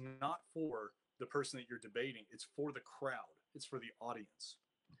debate is not for the person that you're debating. It's for the crowd. It's for the audience.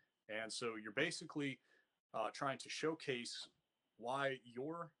 And so you're basically trying to showcase why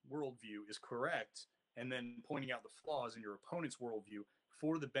your worldview is correct and then pointing out the flaws in your opponent's worldview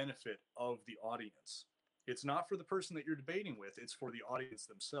for the benefit of the audience. It's not for the person that you're debating with. It's for the audience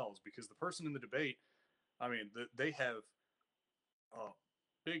themselves, because the person in the debate, I mean, they have a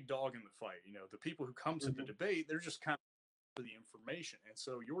big dog in the fight. The people who come to the debate, they're just kind of for the information. And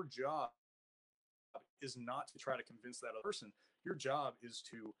so your job is not to try to convince that other person. Your job is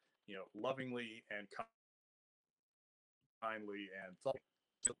to, lovingly and kindly and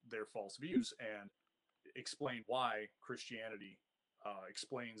thoughtfully their false views and explain why Christianity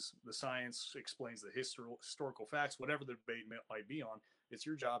explains the science, explains the historical facts, whatever the debate might be on. It's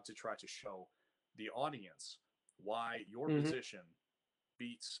your job to try to show the audience why your position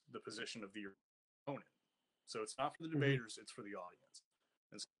beats the position of the opponent. So it's not for the debaters, it's for the audience.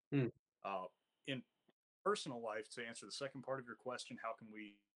 And so, in personal life, to answer the second part of your question, how can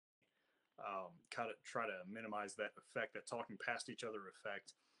we kind of try to minimize that effect, that talking past each other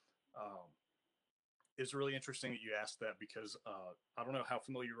effect? It's really interesting that you asked that because I don't know how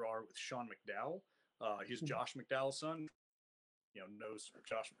familiar you are with Sean McDowell. He's Josh McDowell's son. Knows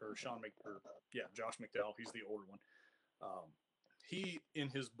Josh or Sean Josh McDowell. He's the older one. He in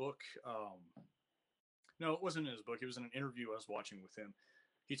his book. No, it wasn't in his book. It was in an interview I was watching with him.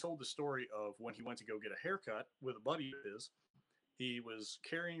 He told the story of when he went to go get a haircut with a buddy of his, he was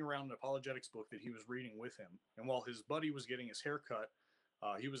carrying around an apologetics book that he was reading with him. And while his buddy was getting his hair cut,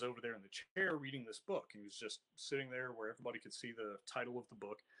 he was over there in the chair reading this book. He was just sitting there where everybody could see the title of the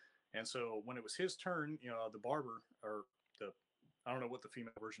book. And so when it was his turn, the barber, or the, I don't know what the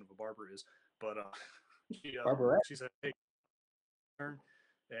female version of a barber is, but she said, "Hey, turn."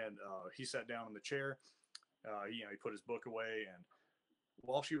 And he sat down in the chair. He put his book away. And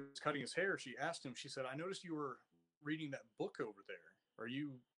while she was cutting his hair, she asked him, she said, "I noticed you were reading that book over there. Are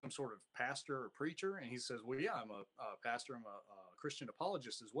you some sort of pastor or preacher?" And he says, "Well, yeah, I'm a pastor. I'm a Christian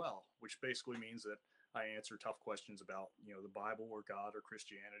apologist as well," which basically means that I answer tough questions about, the Bible or God or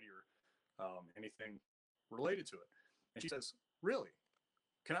Christianity or anything related to it. And she says, "Really?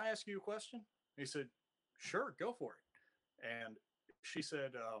 Can I ask you a question?" And he said, "Sure, go for it." And she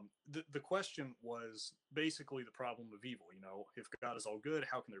said, the question was basically the problem of evil. If God is all good,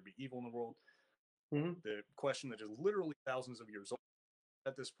 how can there be evil in the world? Mm-hmm. The question that is literally thousands of years old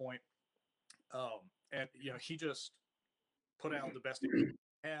at this point. And he just put out the best he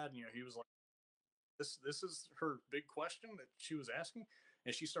had. He was like, this is her big question that she was asking.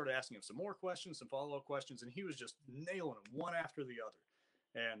 And she started asking him some more questions, some follow-up questions, and he was just nailing them one after the other.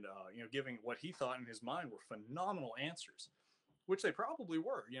 And giving what he thought in his mind were phenomenal answers, which they probably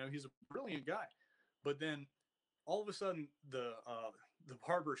were. He's a brilliant guy. But then all of a sudden, the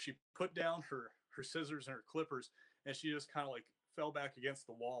barber, she put down her scissors and her clippers, and she just kind of like fell back against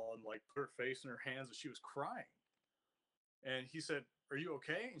the wall and like put her face in her hands, and she was crying. And he said, "Are you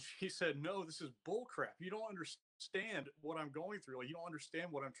okay?" And she said, "No, this is bull crap. You don't understand what I'm going through. Like, you don't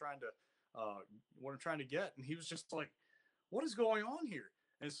understand what I'm trying to get." And he was just like, "What is going on here?"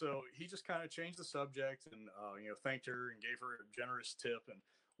 And so he just kind of changed the subject and thanked her and gave her a generous tip. And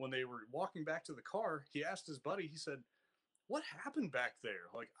when they were walking back to the car, he asked his buddy, he said, "What happened back there?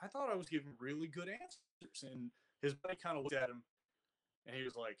 Like, I thought I was giving really good answers." And his buddy kind of looked at him and he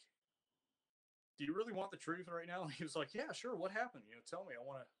was like, "Do you really want the truth right now?" And he was like, "Yeah, sure. What happened? Tell me. I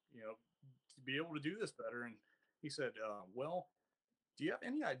want to be able to do this better." And he said, "Well, do you have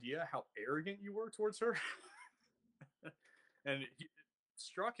any idea how arrogant you were towards her?" And it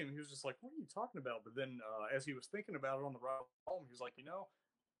struck him. He was just like, "What are you talking about?" But then as he was thinking about it on the ride home, he was like,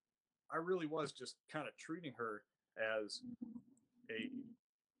 I really was just kind of treating her as a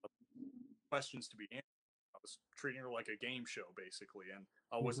questions to be answered. I was treating her like a game show, basically. And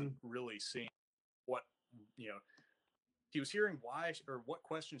I wasn't really seeing what, he was hearing why or what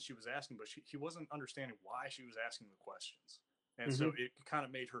questions she was asking, but he wasn't understanding why she was asking the questions. And so it kind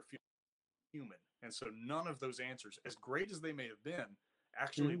of made her feel human. And so none of those answers, as great as they may have been,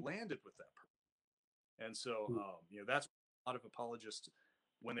 actually landed with that person. And so, that's a lot of apologists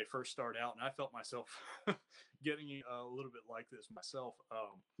when they first start out. And I felt myself getting a little bit like this myself.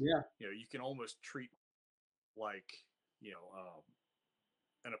 Yeah. You can almost treat like,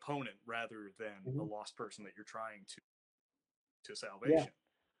 an opponent rather than a lost person that you're trying to Yeah. salvation.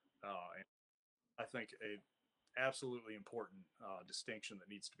 And I think a absolutely important distinction that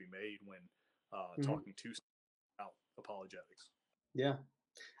needs to be made when talking to about apologetics. Yeah.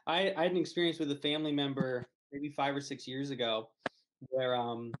 I had an experience with a family member maybe 5 or 6 years ago where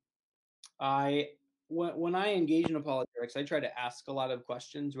I when I engage in apologetics, I try to ask a lot of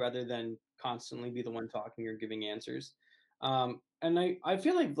questions rather than constantly be the one talking or giving answers. And I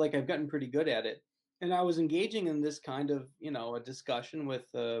feel like I've gotten pretty good at it. And I was engaging in this kind of a discussion with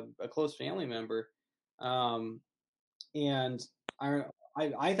a close family member, um, and I,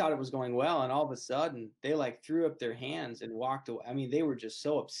 I thought it was going well, and all of a sudden they like threw up their hands and walked away. I mean, they were just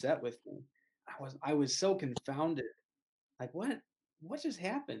so upset with me. I was so confounded. Like, what just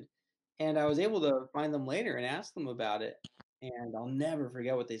happened? And I was able to find them later and ask them about it. And I'll never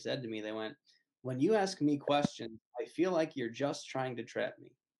forget what they said to me. They went, "When you ask me questions, I feel like you're just trying to trap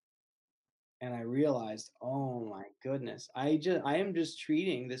me." And I realized, oh my goodness, I am just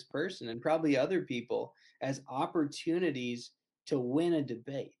treating this person and probably other people as opportunities to win a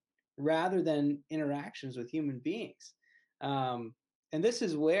debate rather than interactions with human beings. And this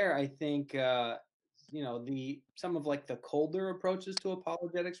is where I think the some of like the colder approaches to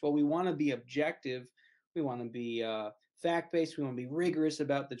apologetics. Well, we want to be objective, we want to be fact based, we want to be rigorous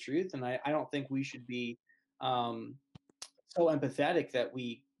about the truth, and I don't think we should be um, so empathetic that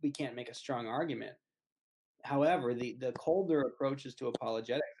we can't make a strong argument. However, the colder approaches to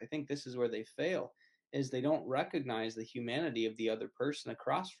apologetics, I think this is where they fail, is they don't recognize the humanity of the other person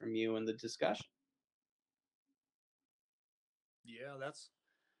across from you in the discussion. Yeah, that's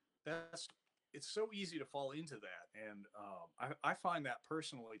it's so easy to fall into that. And I find that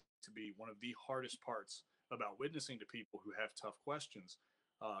personally to be one of the hardest parts about witnessing to people who have tough questions.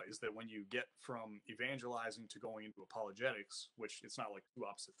 is that when you get from evangelizing to going into apologetics, which it's not like two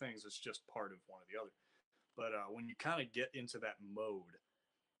opposite things, it's just part of one or the other. But when you kind of get into that mode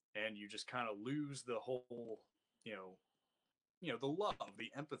and you just kind of lose the whole, you know, the love,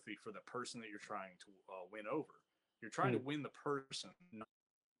 the empathy for the person that you're trying to win over. You're trying to win the person,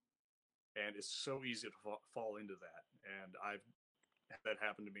 and it's so easy to fall into that. And I've had that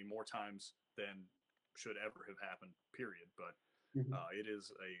happen to me more times than should ever have happened. Period. But it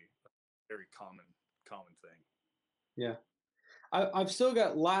is a very common thing. Yeah. I've still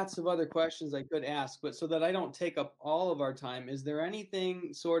got lots of other questions I could ask, but so that I don't take up all of our time, is there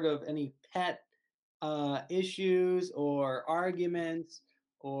anything sort of any pet issues or arguments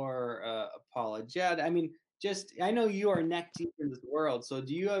or apologetic? I mean, just I know you are neck deep in this world, so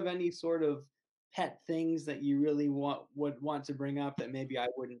do you have any sort of pet things that you really would want to bring up that maybe I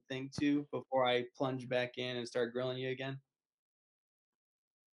wouldn't think to before I plunge back in and start grilling you again?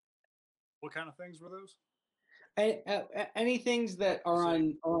 What kind of things were those? Any things that are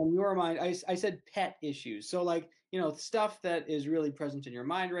on your mind. I said pet issues, so like, stuff that is really present in your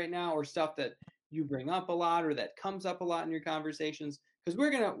mind right now, or stuff that you bring up a lot or that comes up a lot in your conversations, because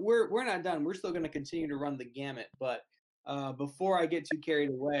we're not done. We're still going to continue to run the gamut, but before I get too carried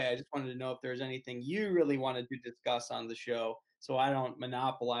away, I just wanted to know if there's anything you really wanted to discuss on the show, so I don't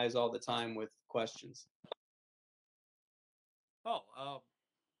monopolize all the time with questions.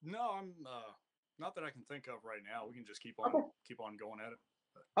 No, I'm not that I can think of right now. We can just keep on going at it.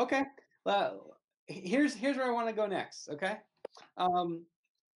 Okay. Here's where I want to go next. Okay.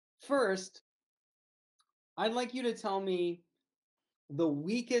 First, I'd like you to tell me the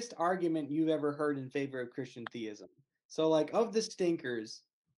weakest argument you've ever heard in favor of Christian theism. So, like, of the stinkers,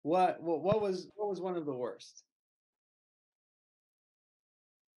 what was one of the worst?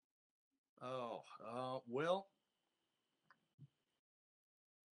 Well,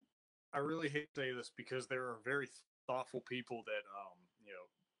 I really hate to say this because there are very thoughtful people that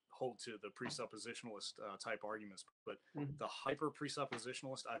hold to the presuppositionalist type arguments, but the hyper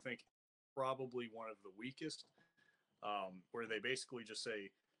presuppositionalist, I think, probably one of the weakest, where they basically just say,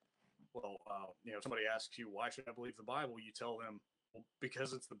 well, if somebody asks you, why should I believe the Bible? You tell them, well,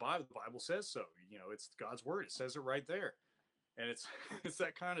 because it's the Bible. The Bible says so. It's God's word. It says it right there. And it's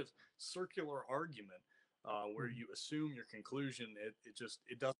that kind of circular argument where you assume your conclusion.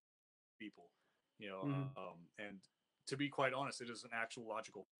 It doesn't people, and to be quite honest, it is an actual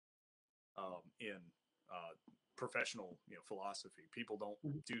logical in professional philosophy. People don't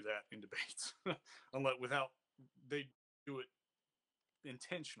do that in debates unless they do it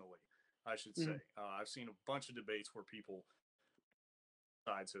intentionally, I should say. I've seen a bunch of debates where people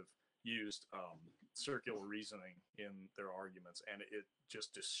sides have used circular reasoning in their arguments, and it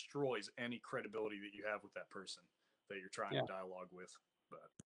just destroys any credibility that you have with that person that you're trying to dialogue with.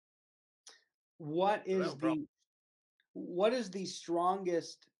 But what is the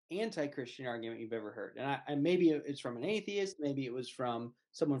strongest anti-Christian argument you've ever heard? And maybe it's from an atheist, maybe it was from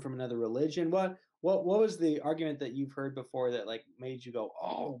someone from another religion. What was the argument that you've heard before that like made you go,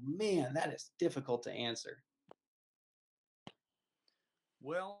 oh man, that is difficult to answer?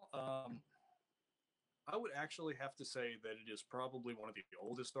 Well, I would actually have to say that it is probably one of the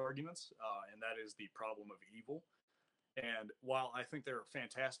oldest arguments, and that is the problem of evil. And while I think there are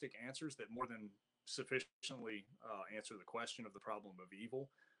fantastic answers that more than sufficiently answer the question of the problem of evil,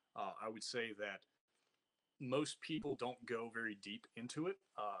 I would say that most people don't go very deep into it.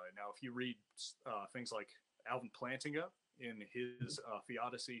 Now, if you read things like Alvin Plantinga in his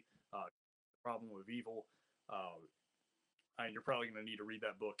Theodicy, Problem of Evil, you're probably going to need to read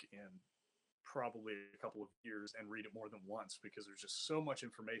that book in probably a couple of years and read it more than once because there's just so much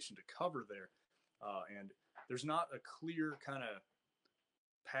information to cover there. And there's not a clear kind of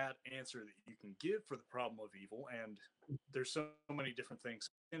pat answer that you can give for the problem of evil. And there's so many different things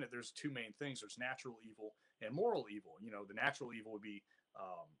in it. There's two main things. There's natural evil and moral evil. The natural evil would be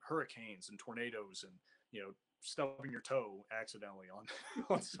hurricanes and tornadoes and, stubbing your toe accidentally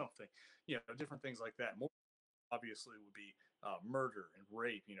on something, different things like that. More obviously would be murder and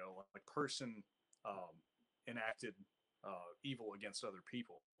rape, like person enacted evil against other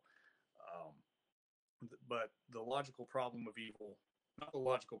people. But the logical problem of evil, not the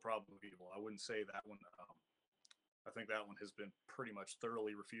logical problem of evil, I wouldn't say that one. I think that one has been pretty much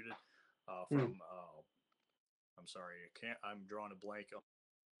thoroughly refuted from, I'm sorry, I'm drawing a blank.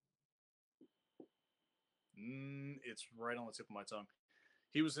 It's right on the tip of my tongue.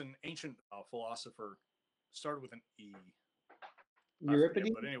 He was an ancient philosopher, started with an E. Euripides?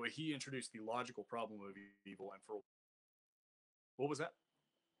 But anyway, he introduced the logical problem of evil. And what was that?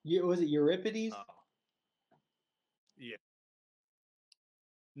 Was it Euripides? Yeah.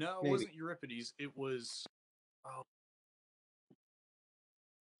 No, it Maybe. wasn't Euripides. It was. Oh,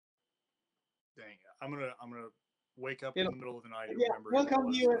 dang! I'm gonna wake up in It'll, the middle of the night and yeah, remember it'll who it come to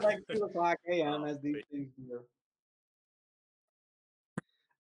was. you at like 2 o'clock a.m. as these But things do.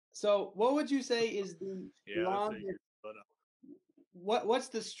 So, what would you say is the yeah, I strongest? figured. But What's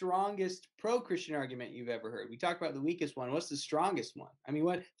the strongest pro-Christian argument you've ever heard? We talked about the weakest one. What's the strongest one? I mean,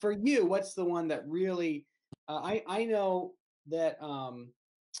 what for you? What's the one that really? I know that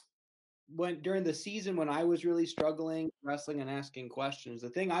when during the season when I was really struggling wrestling and asking questions, the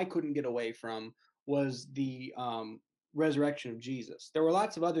thing I couldn't get away from was the resurrection of Jesus. There were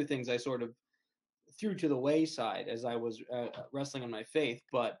lots of other things I sort of threw to the wayside as I was wrestling on my faith,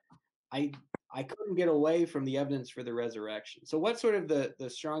 but I I couldn't get away from the evidence for the resurrection. So, what's sort of the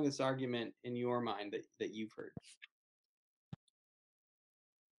strongest argument in your mind that you've heard?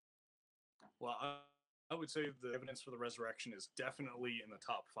 well, I would say the evidence for the resurrection is definitely in the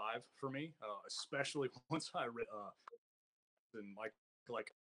top 5 for me, especially once I read in like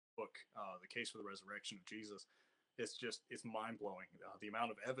book, The Case for the Resurrection of Jesus. It's mind blowing, the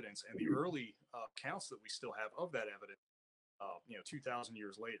amount of evidence and the early accounts that we still have of that evidence. 2,000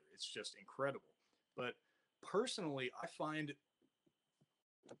 years later, it's just incredible. But personally, I find,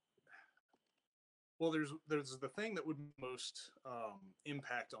 well, there's the thing that would most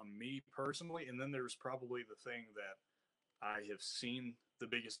impact on me personally, and then there's probably the thing that I have seen the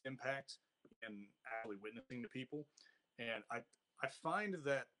biggest impact in actually witnessing to people. And I find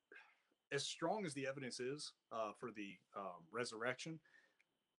that as strong as the evidence is for the resurrection,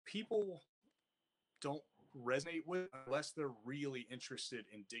 people don't resonate with unless they're really interested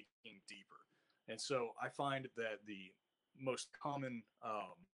in digging deeper. And so I find that the most common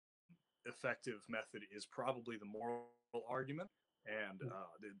effective method is probably the moral argument. And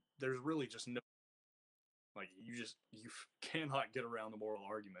there's really just no, like, you cannot get around the moral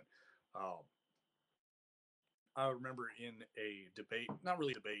argument. Uh, I remember in a debate, not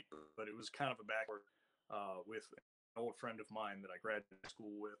really a debate, but it was kind of a backward with an old friend of mine that I graduated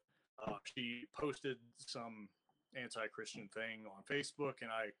school with. She posted some anti-Christian thing on Facebook,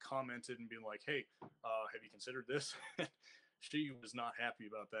 and I commented and being like, "Hey, have you considered this?" She was not happy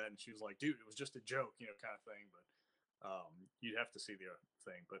about that, and she was like, "Dude, it was just a joke, kind of thing." But you'd have to see the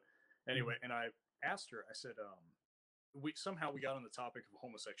thing. But anyway, and I asked her. I said, we got on the topic of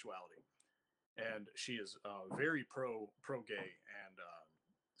homosexuality, and she is very pro gay, and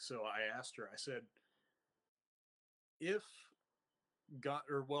so I asked her. I said, if God,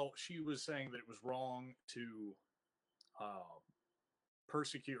 or well, she was saying that it was wrong to uh,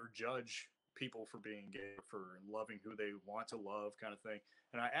 persecute or judge people for being gay, for loving who they want to love, kind of thing.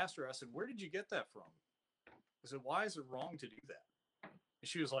 And I asked her. I said, "Where did you get that from?" I said, "Why is it wrong to do that?" And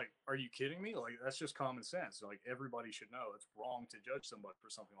she was like, "Are you kidding me? Like, that's just common sense. Like, everybody should know it's wrong to judge somebody for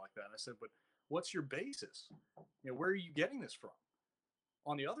something like that." And I said, "But what's your basis? Where are you getting this from?"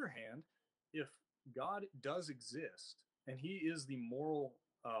 On the other hand, if God does exist and he is the moral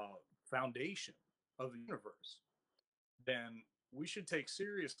foundation of the universe, then we should take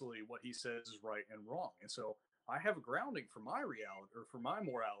seriously what he says is right and wrong. And so I have a grounding for my reality or for my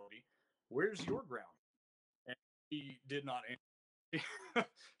morality. Where's your ground? And he did not answer.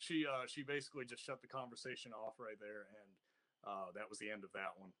 She basically just shut the conversation off right there, and that was the end of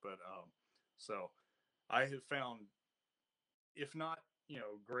that one. But so I have found, if not,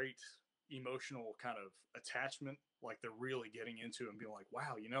 great emotional kind of attachment, like they're really getting into it and being like,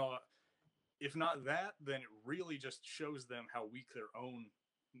 wow, if not that, then it really just shows them how weak their own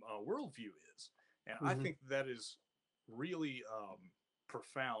worldview is. And I Mm-hmm. think that is really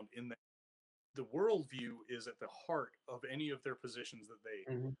profound, in that the worldview is at the heart of any of their positions that they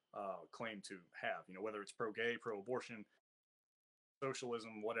Mm-hmm. claim to have, whether it's pro gay, pro abortion,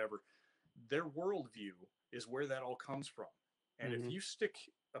 socialism, whatever. Their worldview is where that all comes from. And if Mm-hmm. you stick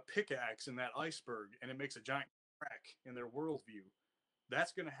a pickaxe in that iceberg and it makes a giant crack in their worldview,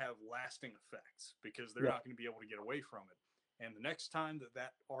 that's going to have lasting effects because they're Yeah. not going to be able to get away from it. And the next time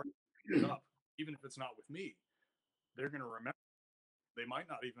that argument comes up, even if it's not with me, they're going to remember. They might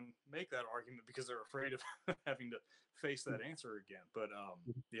not even make that argument because they're afraid of having to face that answer again. But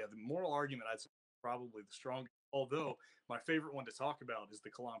yeah, the moral argument, I'd say, probably the strongest. Although my favorite one to talk about is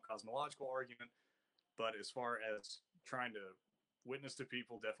the Kalam cosmological argument. But as far as trying to witness to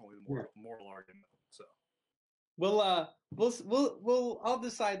people, definitely the Yeah. moral argument. So We'll I'll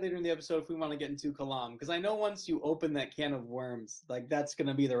decide later in the episode if we want to get into Kalam, because I know once you open that can of worms, like that's going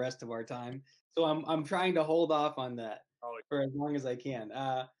to be the rest of our time. So I'm trying to hold off on that oh, for as long as I can.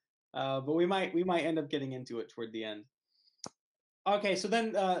 But we might end up getting into it toward the end. Okay, so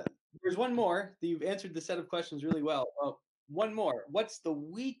then there's one more. You've answered the set of questions really well. one more. What's the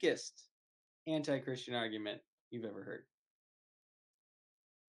weakest anti-Christian argument you've ever heard?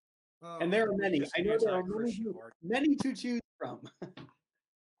 And there The are many. weakest I know there are anti-Christian argument. many to choose from.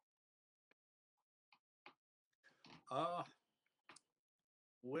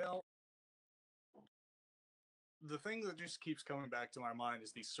 Well, the thing that just keeps coming back to my mind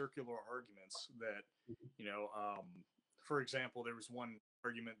is these circular arguments that, for example, there was one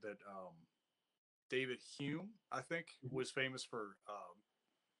argument that David Hume, I think, was famous for.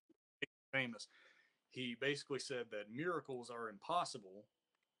 Famous. He basically said that miracles are impossible,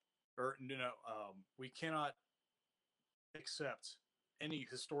 or we cannot accept any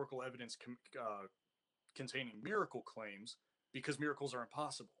historical evidence containing miracle claims because miracles are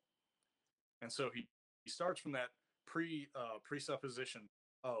impossible. And so he starts from that presupposition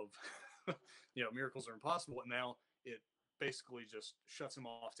of miracles are impossible, and now it basically just shuts him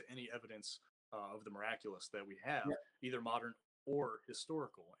off to any evidence of the miraculous that we have, either modern or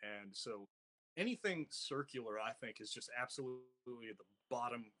historical. And so anything circular, I think, is just absolutely at the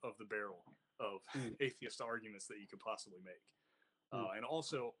bottom of the barrel of atheist arguments that you could possibly make. And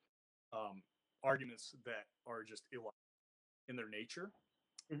also arguments that are just illogical in their nature.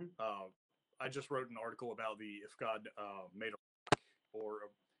 I just wrote an article about if God made or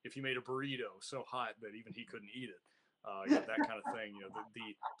if he made a burrito so hot that even he couldn't eat it, that kind of thing.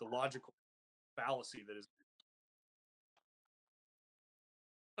 The logical fallacy that is.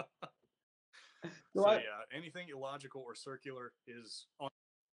 So yeah, anything illogical or circular is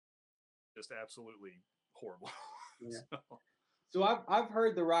just absolutely horrible. So I've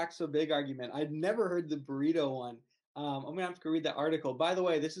heard the rock so big argument. I'd never heard the burrito one. I'm gonna have to go read that article. By the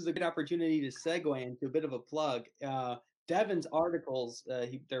way, this is a good opportunity to segue into a bit of a plug. Devin's articles,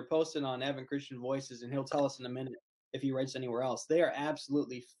 they're posted on Evan Christian Voices, and he'll tell us in a minute if he writes anywhere else. They are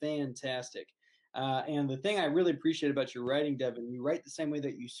absolutely fantastic. And the thing I really appreciate about your writing, Devin, you write the same way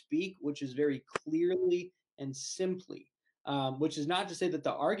that you speak, which is very clearly and simply. Which is not to say that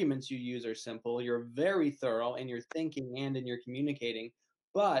the arguments you use are simple. You're very thorough in your thinking and in your communicating,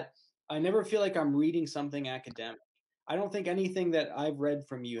 but I never feel like I'm reading something academic. I don't think anything that I've read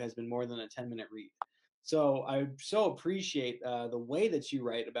from you has been more than a 10-minute read. So I so appreciate the way that you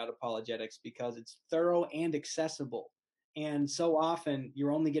write about apologetics because it's thorough and accessible. And so often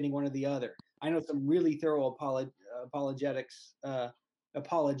you're only getting one or the other. I know some really thorough apologetics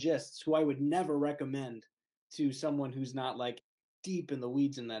apologists who I would never recommend to someone who's not like deep in the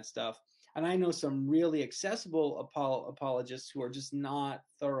weeds in that stuff. And I know some really accessible apologists who are just not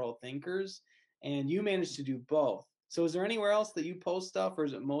thorough thinkers. And you managed to do both. So is there anywhere else that you post stuff, or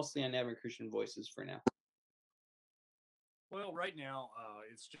is it mostly on Advent Christian Voices for now? Well, right now,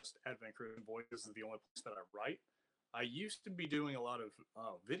 it's just Advent Christian Voices is the only place that I write. I used to be doing a lot of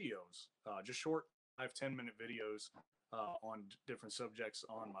videos, just short 5-10 minute videos on different subjects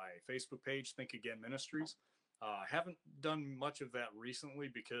on my Facebook page, Think Again Ministries. I haven't done much of that recently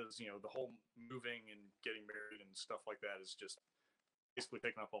because, the whole moving and getting married and stuff like that is just basically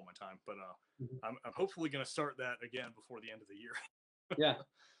taking up all my time. But I'm hopefully going to start that again before the end of the year. Yeah.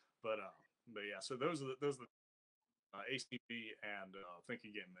 But yeah, so those are the ACB and Think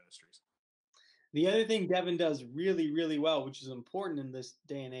Again Ministries. The other thing Devin does really, really well, which is important in this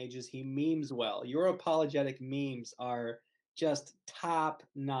day and age, is he memes well. Your apologetic memes are just top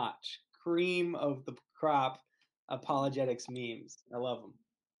notch, cream of the crop apologetics memes. I love them.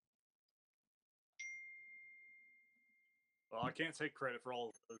 Well, I can't take credit for all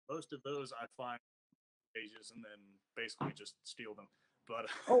of those. Most of those I find pages and then basically just steal them. But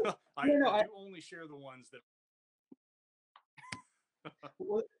I do only share the ones that.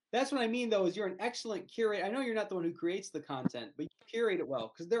 Well, that's what I mean, though, is you're an excellent curator. I know you're not the one who creates the content, but you curate it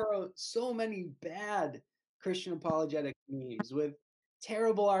well because there are so many bad Christian apologetic memes with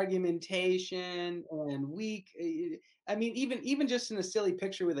terrible argumentation and weak. I mean, even just in a silly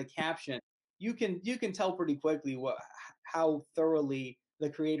picture with a caption, you can tell pretty quickly how thoroughly the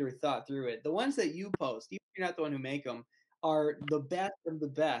creator thought through it. The ones that you post, even if you're not the one who make them, are the best of the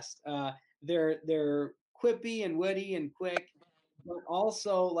best. They're quippy and witty and quick, but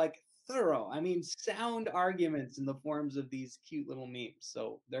also like thorough. I mean, sound arguments in the forms of these cute little memes.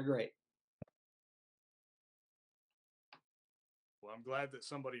 So they're great. Well, I'm glad that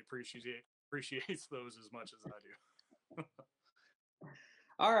somebody appreciates those as much as I do.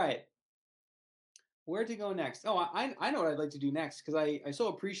 All right. Where to go next? Oh, I know what I'd like to do next because I so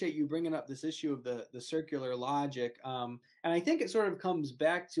appreciate you bringing up this issue of the circular logic. And I think it sort of comes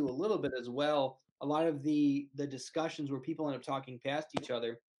back to a little bit as well, a lot of the discussions where people end up talking past each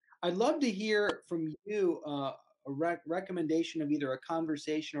other. I'd love to hear from you a recommendation of either a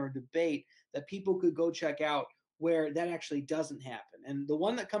conversation or a debate that people could go check out where that actually doesn't happen. And the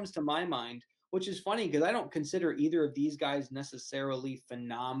one that comes to my mind, which is funny because I don't consider either of these guys necessarily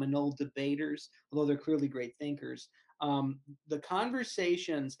phenomenal debaters, although they're clearly great thinkers. The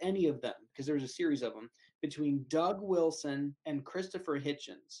conversations, any of them, because there was a series of them, between Doug Wilson and Christopher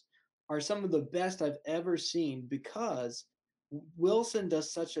Hitchens are some of the best I've ever seen, because Wilson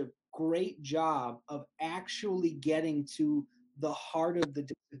does such a great job of actually getting to the heart of the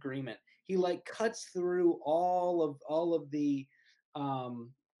disagreement. He like cuts through all of the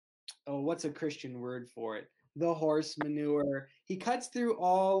what's a Christian word for it? The horse manure. He cuts through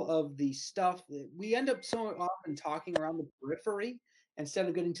all of the stuff that we end up so often talking around the periphery instead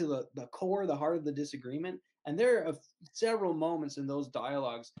of getting to the core, the heart of the disagreement. And there are several moments in those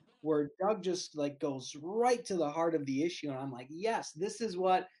dialogues where Doug just like goes right to the heart of the issue, and I'm like, yes, this is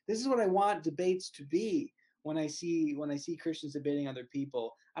what I want debates to be. When I see Christians debating other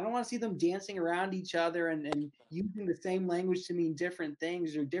people, I don't want to see them dancing around each other and using the same language to mean different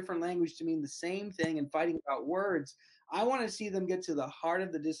things, or different language to mean the same thing, and fighting about words. I want to see them get to the heart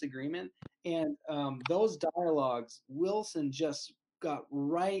of the disagreement. And those dialogues, Wilson just got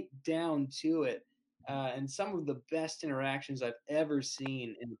right down to it. And some of the best interactions I've ever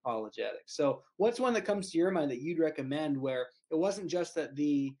seen in apologetics. So, what's one that comes to your mind that you'd recommend where it wasn't just that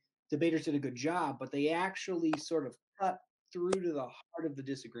the debaters did a good job, but they actually sort of cut through to the heart of the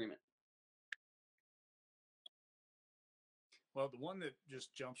disagreement? Well, the one that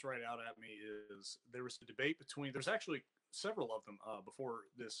just jumps right out at me is there was a debate between, there's actually several of them before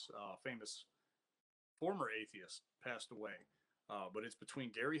this famous former atheist passed away, but it's between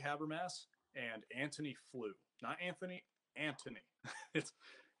Gary Habermas and Antony Flew. Not Anthony, Antony. It's,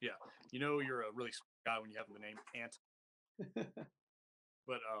 yeah, you know, you're a really smart guy when you have the name Antony.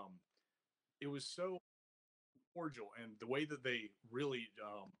 But it was so cordial, and the way that they really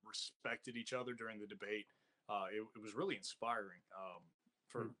respected each other during the debate, it was really inspiring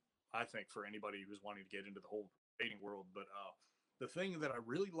for I think for anybody who's wanting to get into the whole debating world. But the thing that I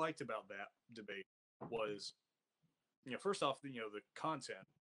really liked about that debate was, you know, first off, you know, the content.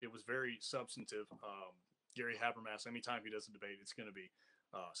 It was very substantive. Gary Habermas, anytime he does a debate, it's going to be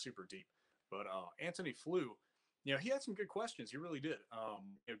super deep. But Antony Flew, you know, he had some good questions. He really did.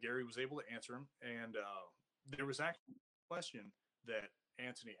 You know, Gary was able to answer them, and there was actually a question that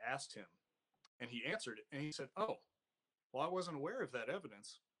Antony asked him, and he answered it, and he said, "Oh, well, I wasn't aware of that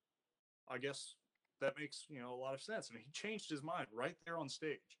evidence. I guess that makes, you know, a lot of sense." And he changed his mind right there on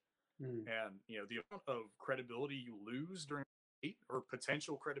stage. And you know, the amount of credibility you lose during a debate, or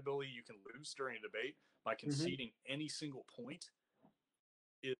potential credibility you can lose during a debate by conceding any single point,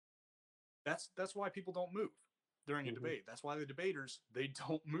 is that's why people don't move during a debate. That's why the debaters, they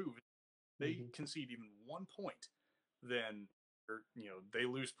don't move. They concede even 1 point, then, or, you know, they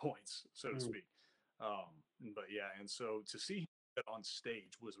lose points, so to speak. But yeah, and so to see him on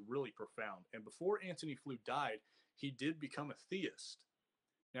stage was really profound. And before Antony Flew died, he did become a theist.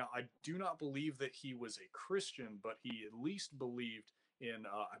 Now, I do not believe that he was a Christian, but he at least believed in,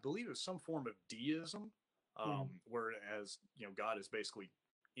 I believe it was some form of deism, whereas, you know, God is basically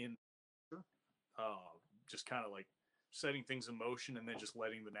in, just kind of like setting things in motion and then just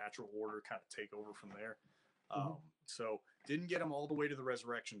letting the natural order kind of take over from there. So didn't get him all the way to the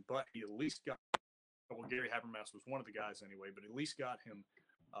resurrection, but he at least got, well, Gary Habermas was one of the guys anyway, but at least got him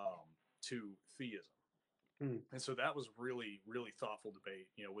to theism. And so that was really, really thoughtful debate,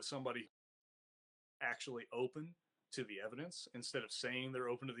 you know, with somebody actually open to the evidence instead of saying they're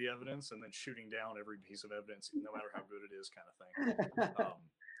open to the evidence and then shooting down every piece of evidence, no matter how good it is, kind of thing.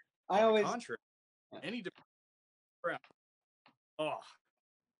 I always, contrary, any debate,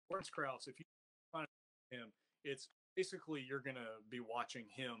 Lawrence Krauss, if you find him, it's basically you're going to be watching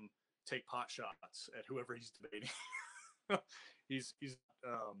him take pot shots at whoever he's debating. he's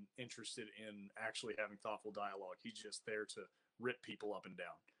interested in actually having thoughtful dialogue. He's just there to rip people up and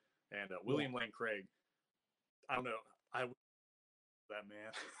down. And William Lane Craig, I don't know, that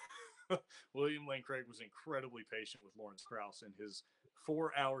man. William Lane Craig was incredibly patient with Lawrence Krauss in his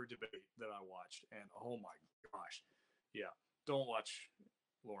 4-hour debate that I watched. And oh my gosh, yeah, don't watch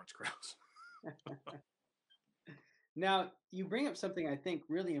Lawrence Krauss. Now, you bring up something I think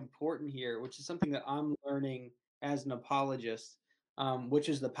really important here, which is something that I'm learning as an apologist, which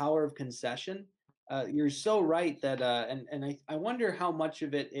is the power of concession. You're so right that, and I wonder how much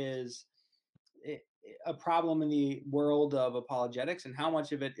of it is a problem in the world of apologetics, and how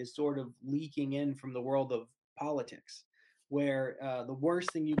much of it is sort of leaking in from the world of politics, where the worst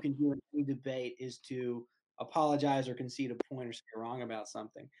thing you can do in any debate is to apologize or concede a point or say you're wrong about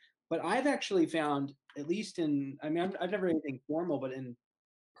something. But I've actually found, at least in, I mean, I've never anything formal, but in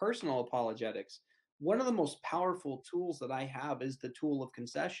personal apologetics, one of the most powerful tools that I have is the tool of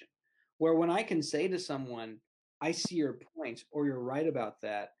concession, where when I can say to someone, I see your point, or you're right about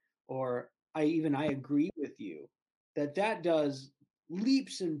that, or I agree with you, that does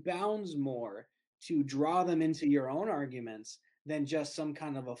leaps and bounds more to draw them into your own arguments than just some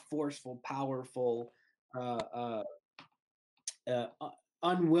kind of a forceful, powerful uh,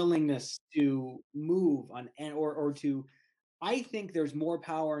 unwillingness to move on and or to. I think there's more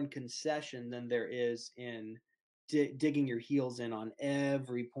power in concession than there is in digging your heels in on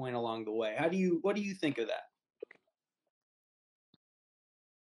every point along the way. What do you think of that?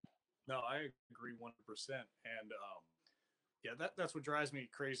 No, I agree 100%. And yeah, that's what drives me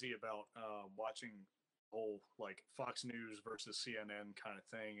crazy about watching whole like Fox News versus CNN kind of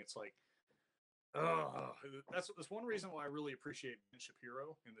thing. It's like, oh, that's one reason why I really appreciate Ben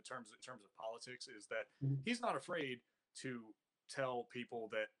Shapiro in terms of politics is that Mhm. he's not afraid to tell people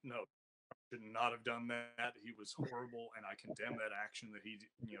that no, should not have done that. He was horrible, and I condemn that action that he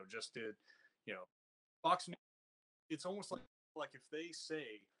just did. You know, Fox News. It's almost like if they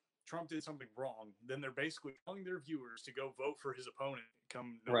say Trump did something wrong, then they're basically telling their viewers to go vote for his opponent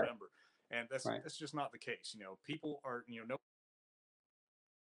come Right, November, and that's right. that's just not the case. People are no.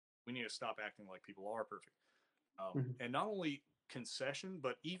 We need to stop acting like people are perfect, Mhm, and not only concession,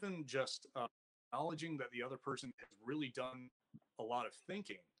 but even just acknowledging that the other person has really done a lot of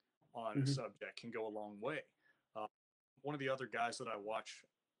thinking on a mhm, subject can go a long way. Uh, One of the other guys that I watch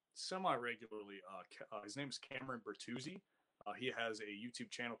semi regularly, his name is Cameron Bertuzzi. He has a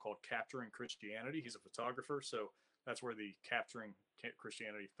YouTube channel called Capturing Christianity. He's a photographer, so that's where the Capturing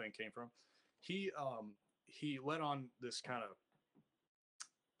Christianity thing came from. He led on this kind of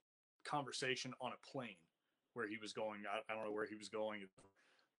conversation on a plane where he was going. I don't know where he was going,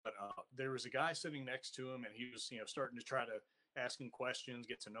 but there was a guy sitting next to him, and he was starting to try to ask him questions,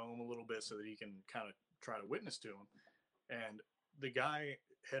 get to know him a little bit, so that he can kind of try to witness to him. And the guy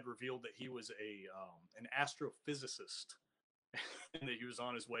had revealed that he was an astrophysicist, and that he was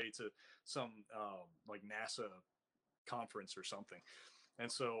on his way to some like NASA conference or something.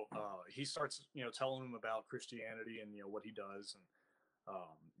 And so he starts, telling him about Christianity and what he does, and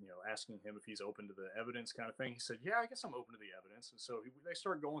asking him if he's open to the evidence kind of thing. He said, "Yeah, I guess I'm open to the evidence." And so they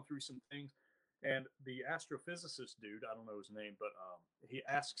start going through some things. And the astrophysicist dude, I don't know his name, but he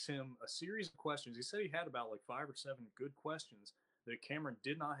asks him a series of questions. He said he had about like 5 or 7 good questions that Cameron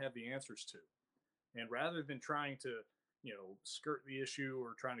did not have the answers to. And rather than trying to, skirt the issue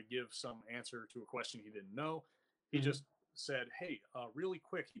or trying to give some answer to a question he didn't know, he mhm, just said, "Hey, really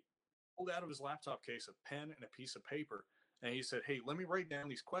quick," he pulled out of his laptop case a pen and a piece of paper, and he said, "Hey, let me write down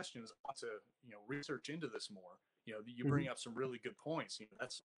these questions. I want to, research into this more. You bring mhm, up some really good points.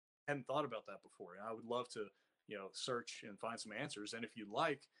 That's I hadn't thought about that before, and I would love to, search and find some answers. And if you'd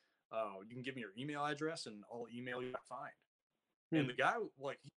like, you can give me your email address, and I'll email you what I find." And mhm. the guy,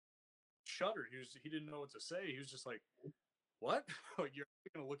 like, he shuddered. He didn't know what to say. He was just like, "What? Like, you're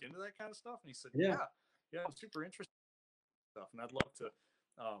going to look into that kind of stuff?" And he said, Yeah. "Yeah, yeah, I'm super interested in stuff, and I'd love to,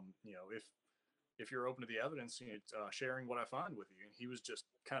 if you're open to the evidence, sharing what I find with you." And he was just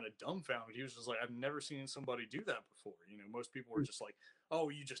kind of dumbfounded. He was just like, "I've never seen somebody do that before." Most people are just like, "Oh,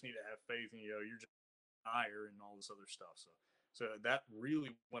 you just need to have faith, and you're just higher and all this other stuff." So that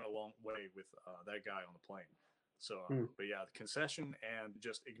really went a long way with that guy on the plane. So, Mm. but yeah, the concession and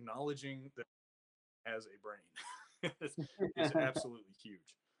just acknowledging that as a brain is absolutely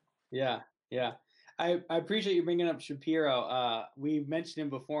huge. Yeah, yeah. I appreciate you bringing up Shapiro. We mentioned him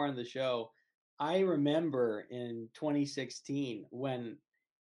before on the show. I remember in 2016 when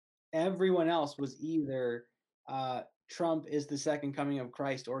everyone else was either Trump is the second coming of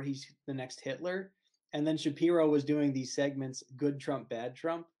Christ or he's the next Hitler. And then Shapiro was doing these segments, good Trump, bad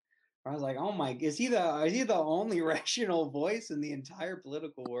Trump. I was like, oh my, is he the only rational voice in the entire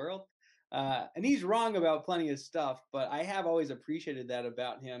political world? And he's wrong about plenty of stuff, but I have always appreciated that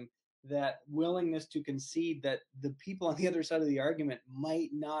about him, that willingness to concede that the people on the other side of the argument might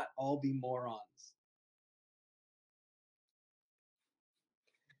not all be morons.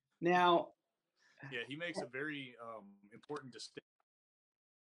 Now, Yeah, he makes a very important distinction,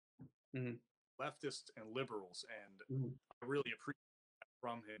 mhm, leftists and liberals, and mhm, I really appreciate that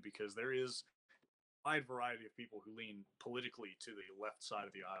from him because there is a wide variety of people who lean politically to the left side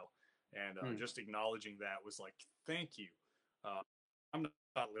of the aisle, and mhm, just acknowledging that was like, thank you. Uh, I'm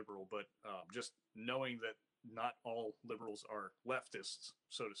not liberal, but just knowing that not all liberals are leftists,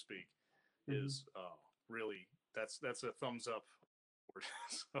 so to speak, mhm. is really that's a thumbs up.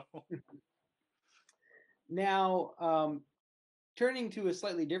 So Now, turning to a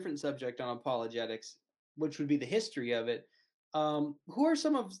slightly different subject on apologetics, which would be the history of it. Who are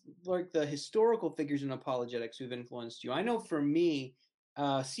some of like the historical figures in apologetics who've influenced you? I know for me,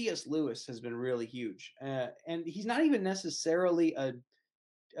 C.S. Lewis has been really huge, and he's not even necessarily uh,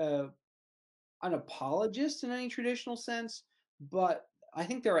 an apologist in any traditional sense, but I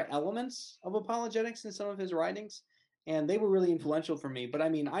think there are elements of apologetics in some of his writings, and they were really influential for me. But I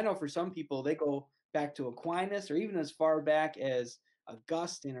mean, I know for some people they go back to Aquinas or even as far back as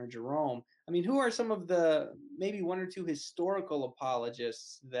Augustine or Jerome. I mean, who are some of the maybe one or two historical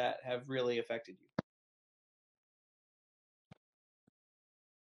apologists that have really affected you?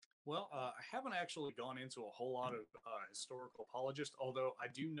 Well, I haven't actually gone into a whole lot of historical apologists, although I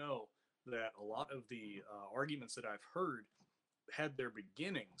do know that a lot of the arguments that I've heard had their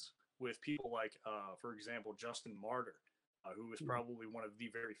beginnings with people like, for example, Justin Martyr, who was probably one of the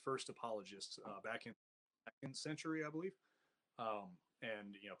very first apologists back in the 2nd century, I believe.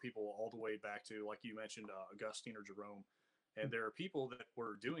 And people all the way back to, like you mentioned, Augustine or Jerome. And there are people that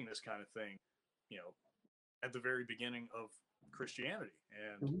were doing this kind of thing, you know, at the very beginning of Christianity,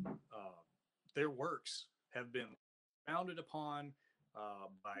 and Mhm. their works have been founded upon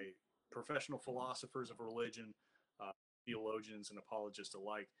by professional philosophers of religion, theologians, and apologists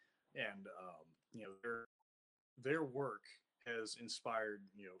alike. And their work has inspired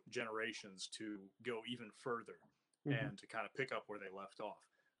generations to go even further Mhm. and to kind of pick up where they left off.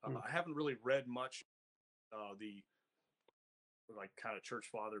 Mhm. I haven't really read much the like kind of church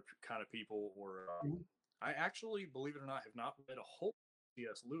father kind of people, or Mhm. I actually, believe it or not, have not read a whole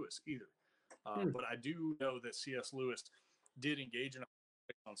C.S. Lewis either. Mhm. But I do know that C.S. Lewis did engage in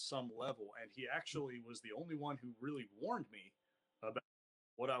on some level, and he actually was the only one who really warned me about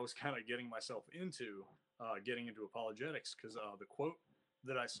what I was kind of getting myself into, getting into apologetics. Because the quote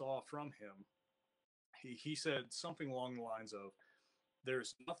that I saw from him, he said something along the lines of,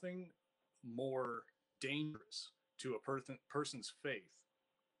 "There's nothing more dangerous to a person's faith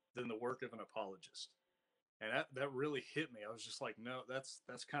than the work of an apologist." And that really hit me. I was just like, no, that's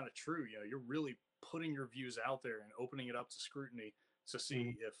kind of true. You're really putting your views out there and opening it up to scrutiny to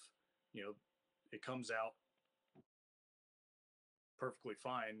Mhm. see if you know it comes out perfectly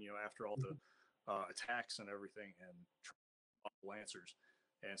fine. After all the attacks and everything and answers.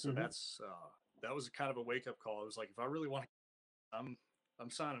 And so Mhm. that was kind of a wake up call. It was like, if I really want to, I'm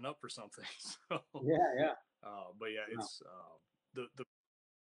signing up for something. So, Yeah, yeah. but yeah, Wow. it's the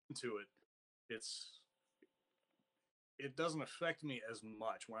into it. It's it doesn't affect me as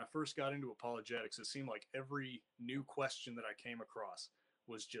much. When I first got into apologetics, it seemed like every new question that I came across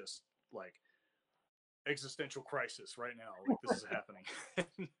was just like existential crisis right now. Like, this is happening.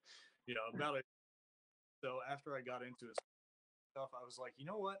 About it. So after I got into it stuff, I was like, you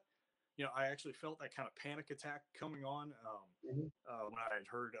know what? I actually felt that kind of panic attack coming on Mhm. when I had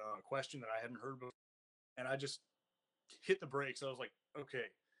heard a question that I hadn't heard before. And I just hit the brakes. I was like, okay,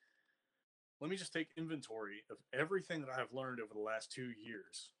 let me just take inventory of everything that I've learned over the last 2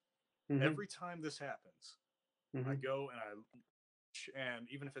 years. Mhm. Every time this happens, I Mhm. go and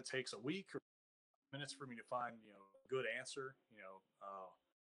even if it takes a week or minutes for me to find a good answer,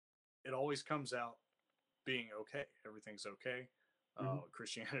 it always comes out being okay. Everything's okay. Mhm.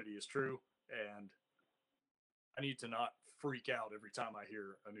 Christianity is true, and I need to not freak out every time I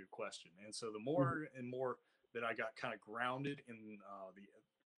hear a new question. And so the Mhm. more and more that I got kind of grounded in the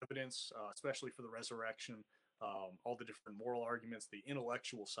evidence, especially for the resurrection, all the different moral arguments, the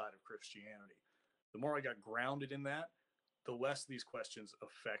intellectual side of Christianity, the more I got grounded in that, the less these questions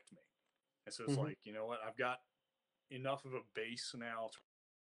affect me. And so it's Mhm. like, you know what, I've got enough of a base now to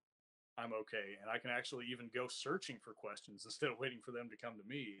I'm okay, and I can actually even go searching for questions instead of waiting for them to come to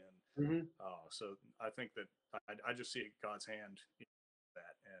me. And Mhm. so I think that I just see God's hand in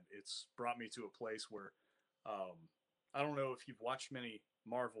that, and it's brought me to a place where I don't know if you've watched many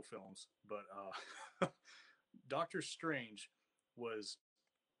Marvel films, but Doctor Strange was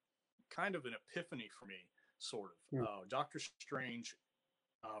kind of an epiphany for me, sort Mhm. of. Doctor Strange,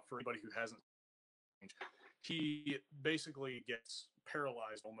 for anybody who hasn't, he basically gets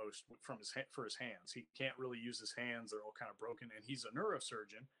paralyzed almost from for his hands. He can't really use his hands; they're all kind of broken. And he's a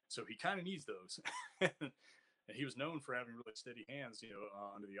neurosurgeon, so he kind of needs those. And he was known for having really steady hands,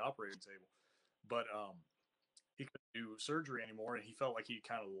 under the operating table. But he couldn't do surgery anymore, and he felt like he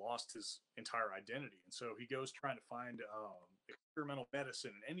kind of lost his entire identity. And so he goes trying to find experimental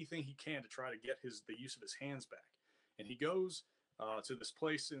medicine and anything he can to try to get the use of his hands back. And he goes to this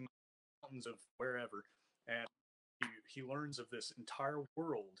place in the mountains of wherever, and he learns of this entire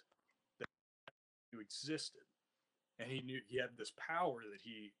world that existed, and he knew he had this power that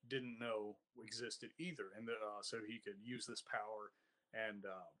he didn't know existed either, and so he could use this power. And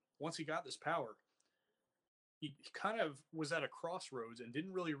once he got this power, he kind of was at a crossroads and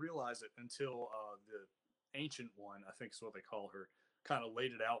didn't really realize it until the ancient one, I think is what they call her, kind of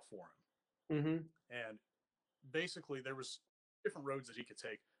laid it out for him. Mm-hmm. And basically, there was different roads that he could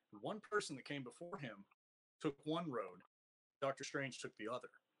take. One person that came before him took one road, Doctor Strange took the other,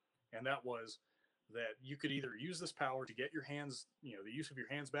 and that was that you could either use this power to get your hands, the use of your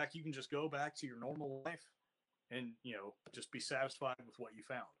hands back. You can just go back to your normal life and just be satisfied with what you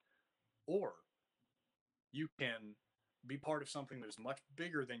found, or you can be part of something that is much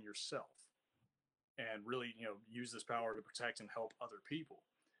bigger than yourself and really use this power to protect and help other people.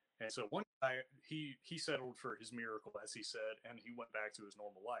 And so one guy, he settled for his miracle, as he said, and he went back to his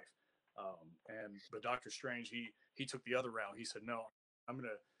normal life. But Doctor Strange, he took the other route. He said, no, I'm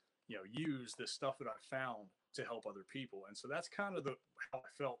gonna use this stuff that I found to help other people. And so that's kind of how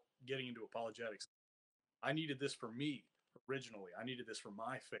I felt getting into apologetics. I needed this for me originally. I needed this for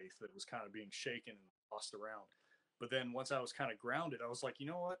my faith that was kind of being shaken and tossed around. But then once I was kind of grounded, I was like, you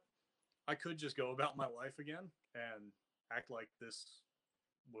know what? I could just go about my life again and act like this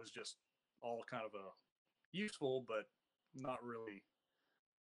was just all kind of a useful, but not really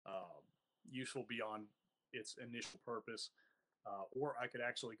useful beyond its initial purpose. Or I could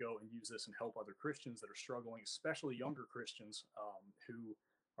actually go and use this and help other Christians that are struggling, especially younger Christians who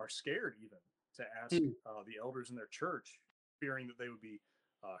are scared even to ask the elders in their church, fearing that they would be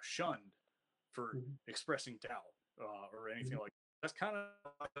shunned for expressing doubt or anything like that. That's kind of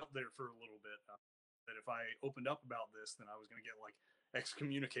up there for a little bit. That if I opened up about this, then I was going to get like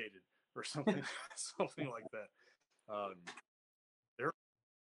excommunicated or something, something like that. They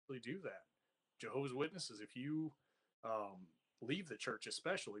really do that. Jehovah's Witnesses, if you leave the church,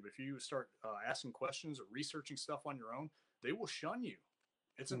 especially, but if you start asking questions or researching stuff on your own, they will shun you.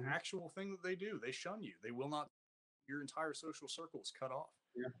 It's an actual thing that they do. They shun you. They will not. Your entire social circle is cut off,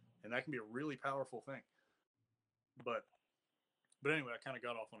 and that can be a really powerful thing. But anyway, I kind of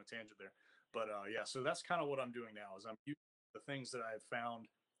got off on a tangent there. But yeah, so that's kind of what I'm doing now. Is I'm using the things that I've found,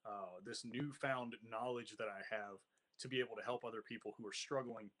 this newfound knowledge that I have, to be able to help other people who are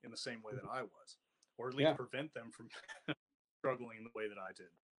struggling in the same way that I was, or at least prevent them from struggling in the way that I did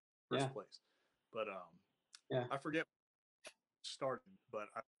in the first place. But I forget where I started, but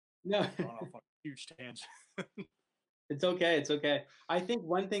I've gone off on a huge tangent. It's okay. It's okay. I think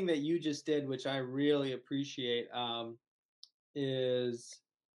one thing that you just did, which I really appreciate, is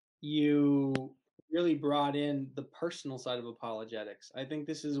you really brought in the personal side of apologetics. I think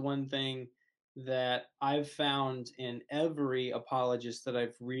this is one thing that I've found in every apologist that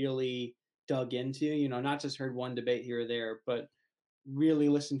I've really dug into, not just heard one debate here or there, but really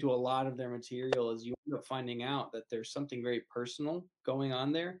listened to a lot of their material, is you end up finding out that there's something very personal going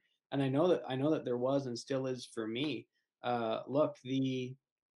on there. And I know that there was and still is for me. Look,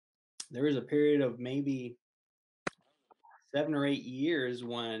 there was a period of maybe 7 or 8 years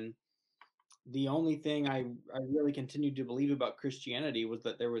when the only thing I really continued to believe about Christianity was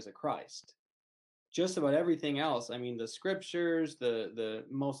that there was a Christ. Just about everything else, I mean, the scriptures, the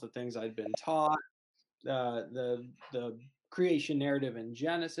most of the things I'd been taught, the creation narrative in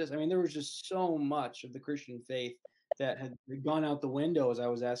Genesis. I mean, there was just so much of the Christian faith that had gone out the window as I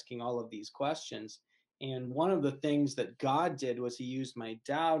was asking all of these questions. And one of the things that God did was he used my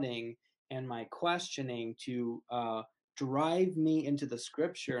doubting and my questioning to drive me into the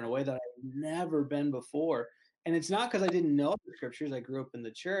scripture in a way that I've never been before. And it's not because I didn't know the scriptures. I grew up in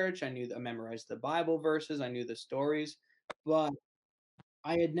the church. I memorized the Bible verses. I knew the stories, but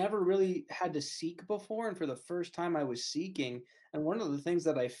I had never really had to seek before. And for the first time I was seeking. And one of the things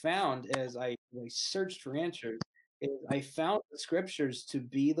that I found as I searched for answers is I found the scriptures to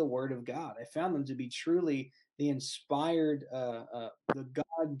be the word of God. I found them to be truly the inspired, the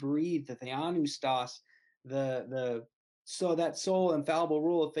God breathed, the theopneustos, so that sole infallible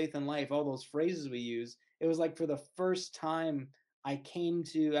rule of faith and life, all those phrases we use. It was like for the first time I came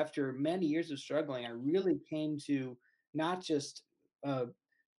to, after many years of struggling, I really came to not just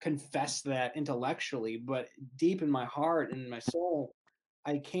confess that intellectually, but deep in my heart and in my soul,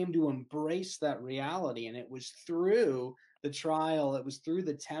 I came to embrace that reality. And it was through the trial, it was through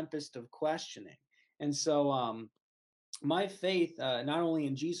the tempest of questioning. And so my faith, not only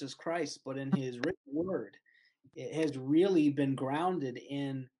in Jesus Christ, but in his written word, it has really been grounded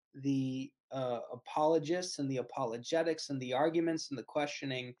in the apologists and the apologetics and the arguments and the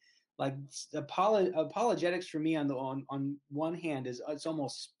questioning. Like apologetics for me on one hand is it's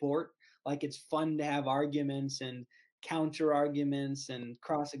almost sport. Like it's fun to have arguments and counter arguments and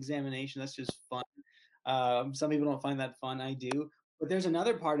cross examination. That's just fun. Some people don't find that fun. I do. But there's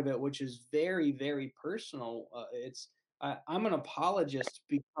another part of it which is very, very personal. I'm an apologist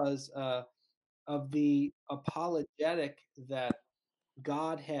because of the apologetic that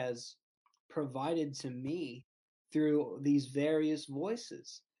God has provided to me through these various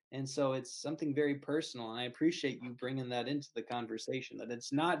voices. And so it's something very personal. And I appreciate you bringing that into the conversation, that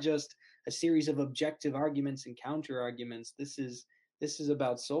it's not just a series of objective arguments and counter arguments. This is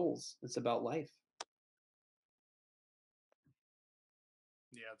about souls. It's about life.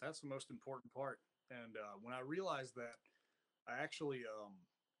 Yeah, that's the most important part. And when I realized that, I actually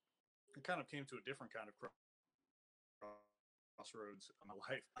kind of came to a different kind of crossroads in my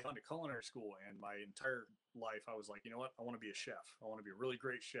life. I got into culinary school, and my entire life I was like, you know what? I want to be a chef. I want to be a really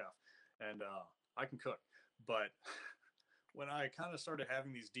great chef, and I can cook. But when I kind of started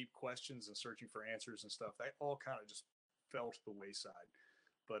having these deep questions and searching for answers and stuff, that all kind of just fell to the wayside.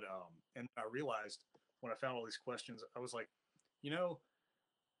 But and I realized when I found all these questions, I was like, you know,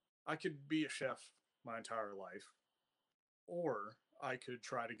 I could be a chef my entire life, or I could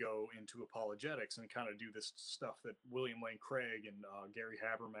try to go into apologetics and kind of do this stuff that William Lane Craig and Gary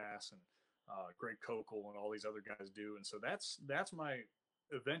Habermas and Greg Kokel and all these other guys do. And so that's my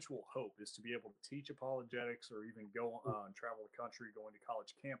eventual hope, is to be able to teach apologetics, or even go and travel the country, going to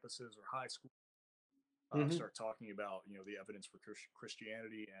college campuses or high school, Mm-hmm. start talking about the evidence for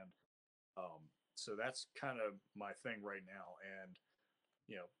Christianity. And so that's kind of my thing right now. And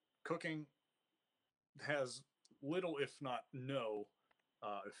cooking has little, if not no,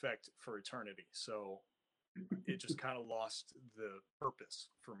 effect for eternity. So it just kind of lost the purpose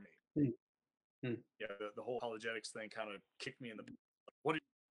for me. Mm-hmm. Yeah, the whole apologetics thing kind of kicked me in the like, what is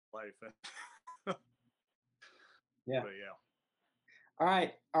life? Yeah. But yeah, All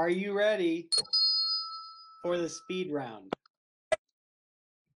right. Are you ready for the speed round?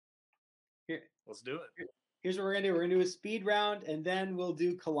 Here, let's do it. here's what we're gonna do. We're gonna do a speed round, and then we'll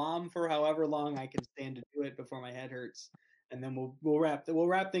do Kalam for however long I can stand to do it before my head hurts, and then we'll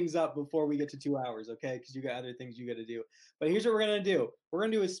wrap things up before we get to 2 hours, okay? Because you got other things you got to do. But here's what we're gonna do. We're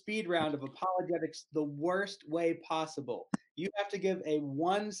gonna do a speed round of apologetics the worst way possible. You have to give a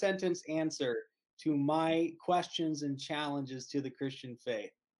one sentence answer to my questions and challenges to the Christian faith.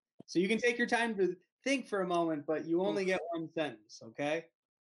 So you can take your time to think for a moment, but you only Oof. get one sentence, okay?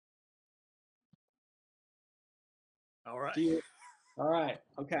 All right. Do you? All right.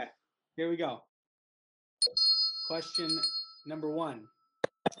 Okay. Here we go. Question number one.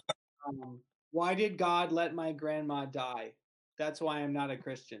 Why did God let my grandma die? That's why I'm not a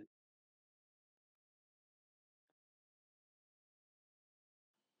Christian.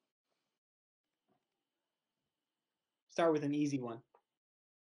 Start with an easy one.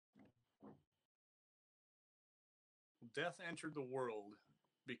 Death entered the world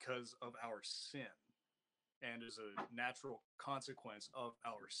because of our sin, and is a natural consequence of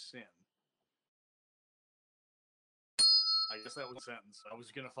our sin. I guess that was a sentence. I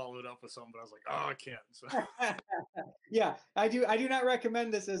was gonna follow it up with something, but I was like, oh, I can't. So. Yeah, I do not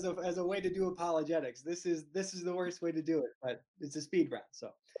recommend this as a way to do apologetics. This is the worst way to do it, but it's a speed round, so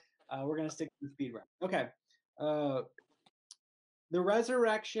we're gonna stick to the speed round. Okay. Uh, the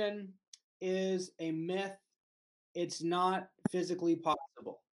resurrection is a myth. It's not physically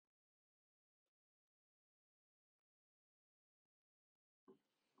possible.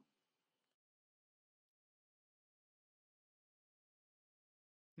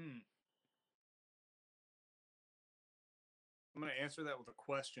 Hmm. I'm going to answer that with a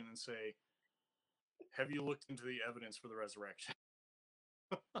question and say, have you looked into the evidence for the resurrection?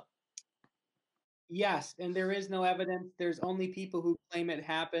 Yes, and there is no evidence. There's only people who claim it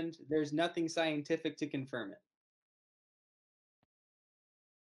happened. There's nothing scientific to confirm it.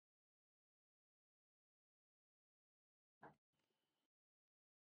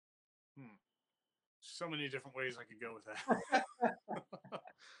 Hmm. So many different ways I could go with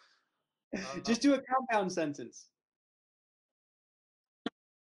that. Just do a compound sentence.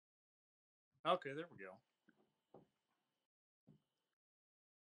 Okay, there we go.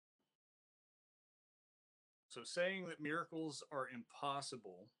 So saying that miracles are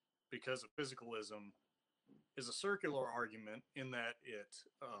impossible because of physicalism is a circular argument, in that it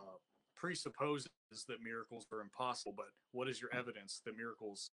presupposes that miracles are impossible. But what is your evidence that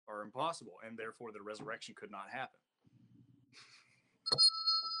miracles are impossible, and therefore the resurrection could not happen?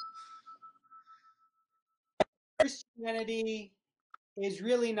 Christianity is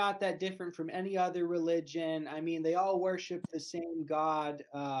really not that different from any other religion. I mean, they all worship the same God.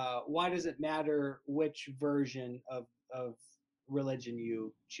 Why does it matter which version of religion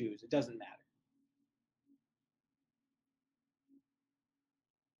you choose? It doesn't matter.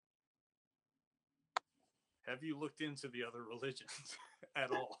 Have you looked into the other religions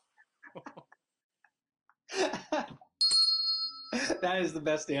at all? That is the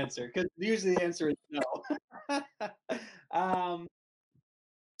best answer because usually the answer is no. All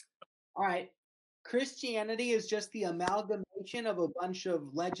right. Christianity is just the amalgamation of a bunch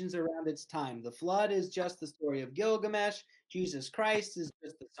of legends around its time. The flood is just the story of Gilgamesh. Jesus Christ is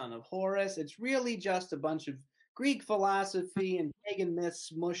just the son of Horus. It's really just a bunch of Greek philosophy and pagan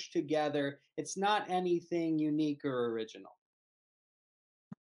myths mushed together. It's not anything unique or original.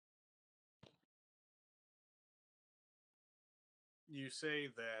 You say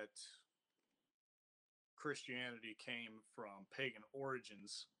that Christianity came from pagan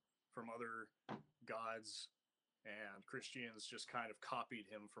origins, from other gods, and Christians just kind of copied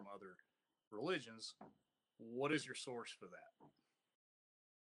him from other religions. What is your source for that?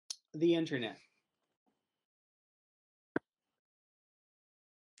 The internet.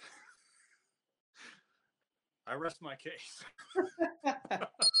 I rest my case.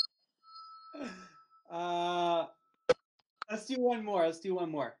 Let's do one more. Let's do one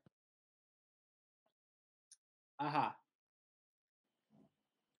more. Aha.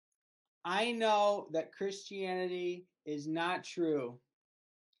 I know that Christianity is not true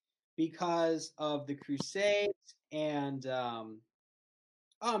because of the Crusades and oh,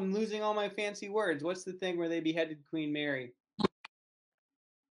 I'm losing all my fancy words. What's the thing where they beheaded Queen Mary?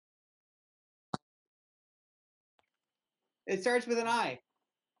 It starts with an I.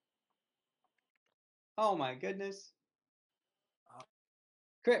 Oh my goodness.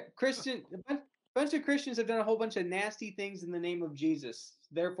 Christian, a bunch of Christians have done a whole bunch of nasty things in the name of Jesus.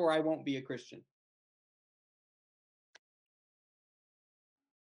 Therefore, I won't be a Christian.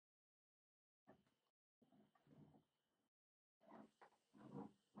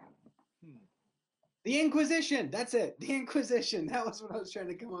 The Inquisition. That's it. The Inquisition. That was what I was trying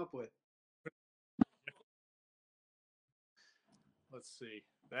to come up with. Let's see.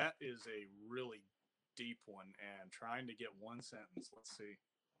 That is a really deep one, and trying to get one sentence. Let's see.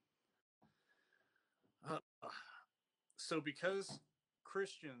 So, because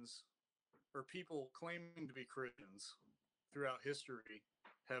Christians or people claiming to be Christians throughout history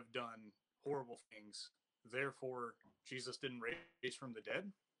have done horrible things, therefore Jesus didn't raise from the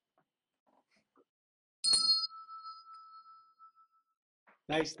dead?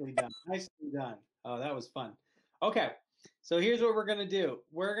 Nicely done. Nicely done. Oh, that was fun. Okay, so here's what we're gonna do.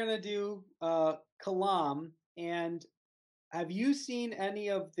 We're gonna do Kalam. And have you seen any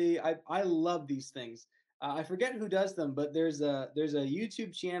of the? I love these things. I forget who does them, but there's a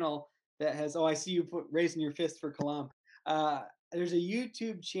YouTube channel that has. Oh, I see you raising your fist for Kalam. There's a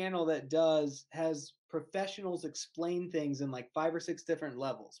YouTube channel that has professionals explain things in like 5 or 6 different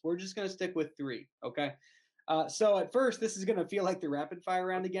levels. We're just gonna stick with 3. Okay. So at first, this is going to feel like the rapid fire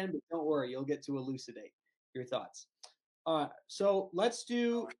round again, but don't worry, you'll get to elucidate your thoughts. So let's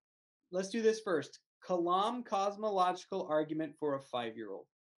do this first. Kalam cosmological argument for a 5-year-old.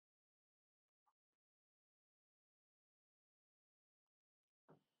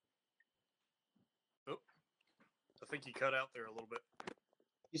 Oh, I think you cut out there a little bit.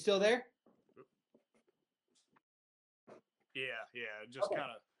 You still there? Yeah, it just kind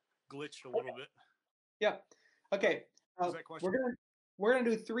of glitched a little bit. Yeah. Okay. We're gonna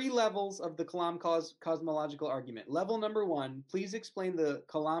do 3 levels of the Kalam cosmological argument. Level number 1, please explain the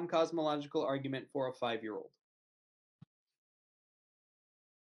Kalam cosmological argument for a 5-year-old.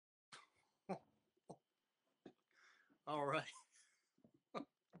 All right.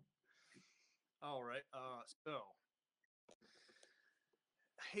 All right. So,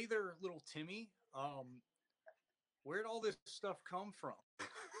 hey there, little Timmy. Where'd all this stuff come from?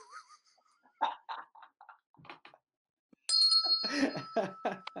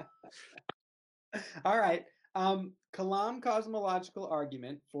 All right. Kalam cosmological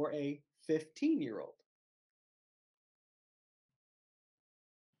argument for a 15-year-old.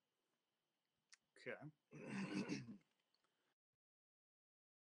 Okay.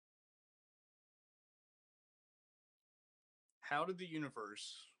 How did the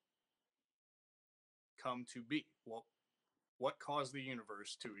universe come to be? Well, what caused the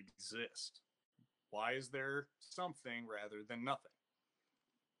universe to exist? Why is there something rather than nothing?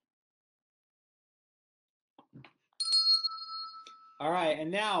 All right, and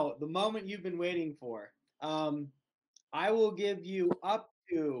now the moment you've been waiting for. I will give you up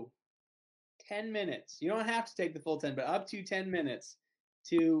to 10 minutes. You don't have to take the full 10, but up to 10 minutes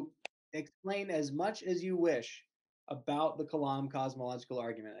to explain as much as you wish about the Kalam cosmological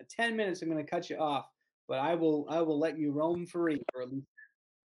argument. At 10 minutes, I'm going to cut you off, but I will let you roam free for at least.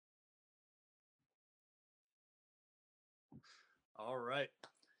 All right.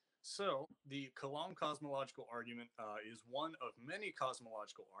 So, the Kalam cosmological argument is one of many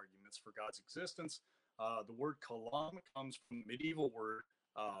cosmological arguments for God's existence. The word kalam comes from the medieval word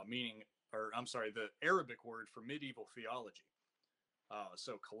the Arabic word for medieval theology.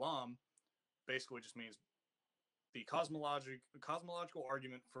 So kalam basically just means the cosmological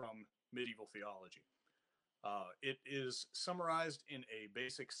argument from medieval theology. It is summarized in a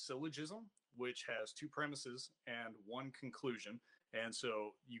basic syllogism, which has two premises and one conclusion. And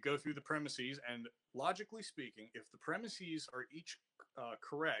so you go through the premises, and logically speaking, if the premises are each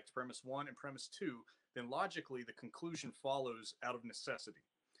correct, premise one and premise two, then logically the conclusion follows out of necessity.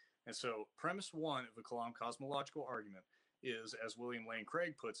 And so premise one of the Kalam cosmological argument is, as William Lane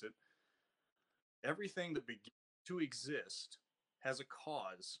Craig puts it, everything that begins to exist has a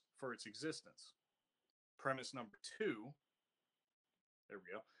cause for its existence. Premise number two, there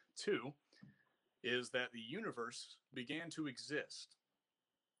we go, two, is that the universe began to exist.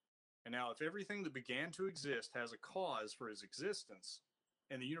 And now, if everything that began to exist has a cause for its existence,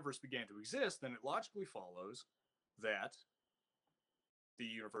 and the universe began to exist, then it logically follows that the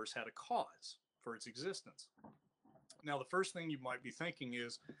universe had a cause for its existence. Now, the first thing you might be thinking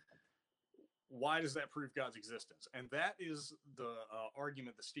is, why does that prove God's existence? And that is the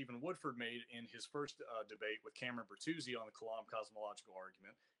argument that Stephen Woodford made in his first debate with Cameron Bertuzzi on the Kalam cosmological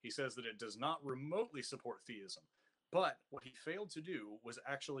argument. He says that it does not remotely support theism. But what he failed to do was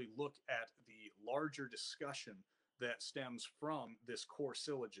actually look at the larger discussion that stems from this core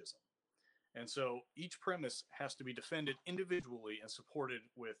syllogism. And so each premise has to be defended individually and supported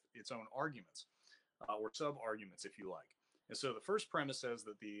with its own arguments, or sub-arguments, if you like. And so the first premise says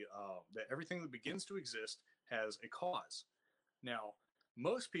that that everything that begins to exist has a cause. Now,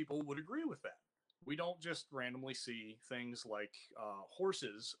 most people would agree with that. We don't just randomly see things like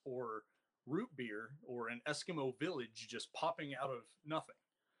horses or root beer or an Eskimo village just popping out of nothing.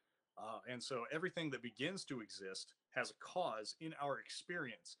 And so everything that begins to exist has a cause in our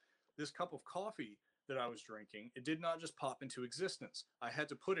experience. This cup of coffee that I was drinking, it did not just pop into existence. I had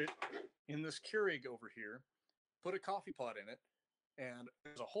to put it in this Keurig over here, put a coffee pot in it, and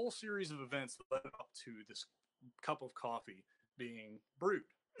there's a whole series of events that led up to this cup of coffee being brewed.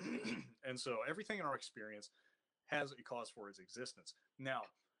 And so everything in our experience has a cause for its existence. Now,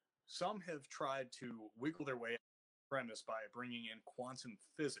 some have tried to wiggle their way out of the premise by bringing in quantum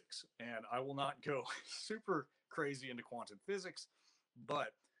physics, and I will not go super crazy into quantum physics, but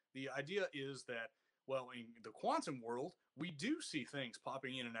the idea is that, well, in the quantum world, we do see things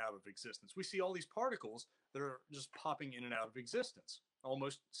popping in and out of existence. We see all these particles that are just popping in and out of existence,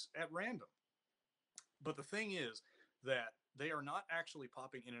 almost at random. But the thing is that they are not actually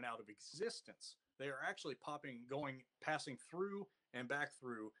popping in and out of existence. They are actually passing through and back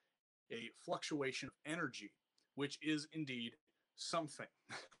through a fluctuation of energy, which is indeed something.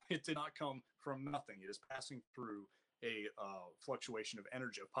 It did not come from nothing. It is passing through a fluctuation of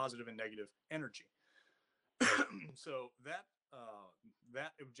energy, of positive and negative energy. So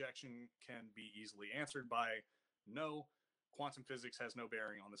that objection can be easily answered by, no, quantum physics has no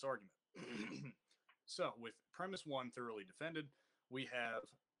bearing on this argument. So with premise one thoroughly defended, we have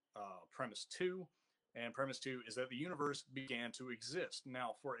premise two, and premise two is that the universe began to exist.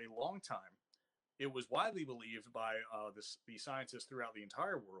 Now, for a long time, it was widely believed by the scientists throughout the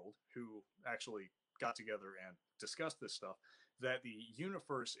entire world who actually got together and discussed this stuff, that the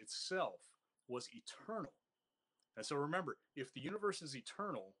universe itself was eternal. And so remember, if the universe is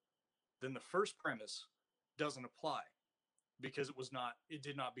eternal, then the first premise doesn't apply because it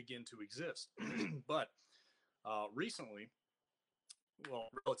did not begin to exist. But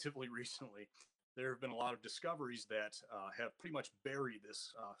relatively recently, there have been a lot of discoveries that have pretty much buried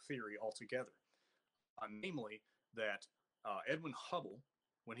this theory altogether. Namely, that Edwin Hubble,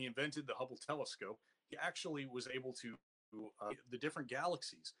 when he invented the Hubble telescope, he actually was able to the different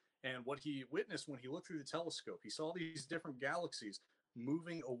galaxies. And what he witnessed when he looked through the telescope, he saw these different galaxies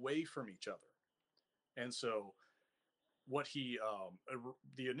moving away from each other. And so what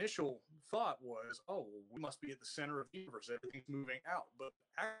the initial thought was, oh, well, we must be at the center of the universe. Everything's moving out. But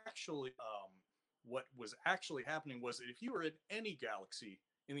actually, what was actually happening was that if you were in any galaxy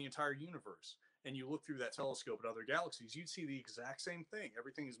in the entire universe and you look through that telescope at other galaxies, you'd see the exact same thing.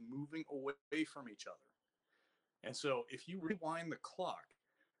 Everything is moving away from each other. And so if you rewind the clock,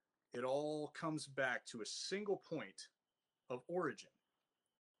 it all comes back to a single point of origin.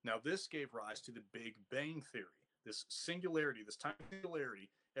 Now, this gave rise to the Big Bang Theory. This singularity, this tiny singularity,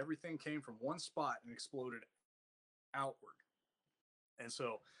 everything came from one spot and exploded outward. And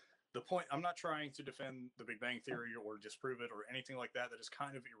so the point, I'm not trying to defend the Big Bang Theory or disprove it or anything like that. That is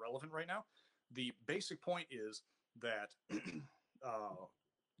kind of irrelevant right now. The basic point is that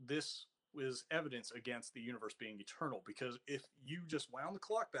this is evidence against the universe being eternal, because if you just wound the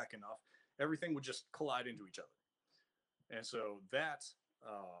clock back enough, everything would just collide into each other. And so that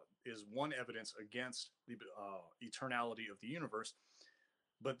is one evidence against the eternality of the universe.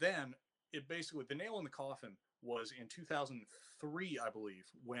 But then it basically, the nail in the coffin was in 2003, I believe,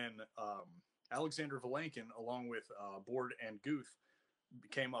 when Alexander Vilenkin, along with Borde and Guth,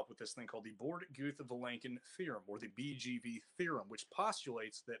 came up with this thing called the Borde-Guth-Vilenkin theorem, or the BGV theorem, which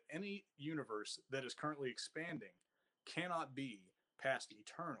postulates that any universe that is currently expanding cannot be past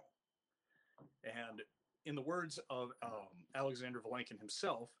eternal. And in the words of Alexander Vilenkin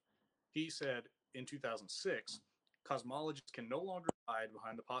himself, he said in 2006, cosmologists can no longer hide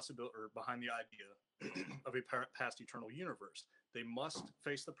behind the possibility or behind the idea of a past eternal universe. They must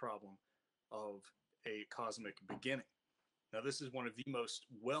face the problem of a cosmic beginning. Now, this is one of the most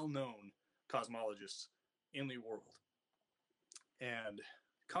well-known cosmologists in the world. And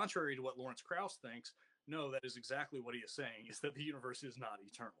contrary to what Lawrence Krauss thinks, no, that is exactly what he is saying, is that the universe is not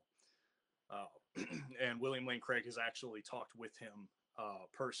eternal. And William Lane Craig has actually talked with him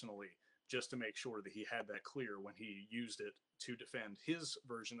personally just to make sure that he had that clear when he used it to defend his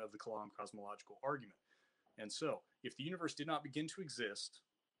version of the Kalam cosmological argument. And so, if the universe did not begin to exist,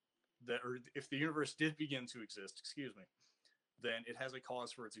 if the universe did begin to exist, then it has a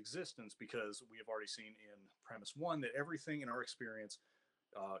cause for its existence, because we have already seen in premise 1 that everything in our experience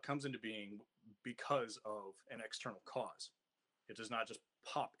comes into being because of an external cause. It does not just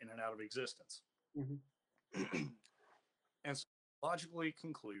pop in and out of existence. Mm-hmm. And so logically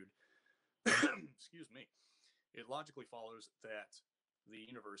conclude, it logically follows that the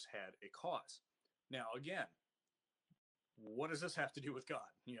universe had a cause. Now, again, what does this have to do with God?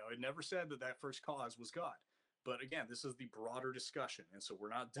 It never said that that first cause was God. But again, this is the broader discussion, and so we're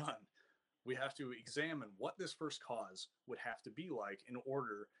not done. We have to examine what this first cause would have to be like in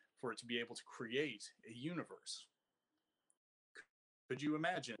order for it to be able to create a universe. Could you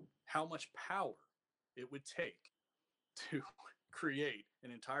imagine how much power it would take to create an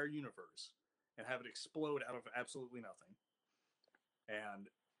entire universe and have it explode out of absolutely nothing and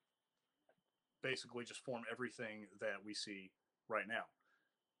basically just form everything that we see right now?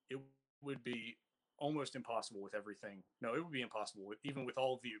 It would be almost impossible with everything. No, it would be impossible even with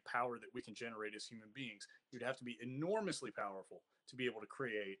all of the power that we can generate as human beings. You'd have to be enormously powerful to be able to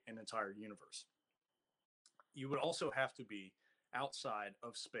create an entire universe. You would also have to be outside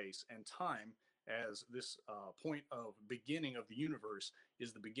of space and time, as this point of beginning of the universe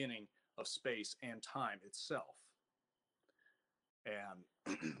is the beginning of space and time itself. And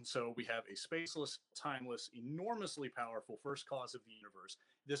so we have a spaceless, timeless, enormously powerful first cause of the universe.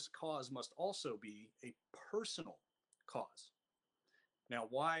 This cause must also be a personal cause. Now,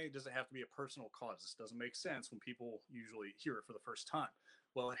 why does it have to be a personal cause? This doesn't make sense when people usually hear it for the first time.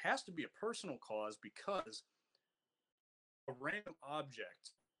 Well, it has to be a personal cause because a random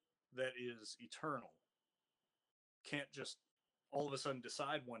object that is eternal can't just all of a sudden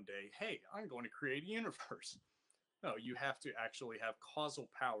decide one day, hey, I'm going to create a universe. No, you have to actually have causal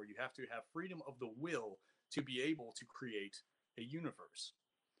power. You have to have freedom of the will to be able to create a universe.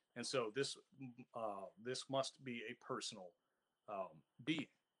 And so this must be a personal being.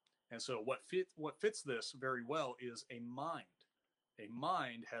 And so what fits this very well is a mind. A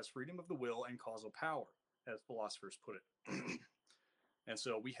mind has freedom of the will and causal power, as philosophers put it. And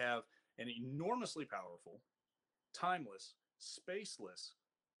so we have an enormously powerful, timeless, spaceless,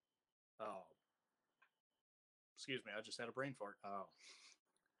 I just had a brain fart.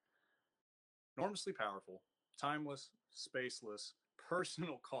 Enormously powerful, timeless, spaceless,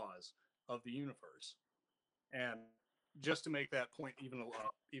 personal cause of the universe. And just to make that point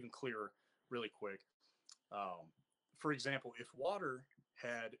even clearer really quick, for example, if water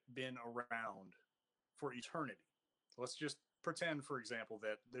had been around for eternity, let's just pretend, for example,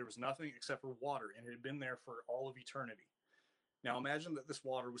 that there was nothing except for water and it had been there for all of eternity. Now imagine that this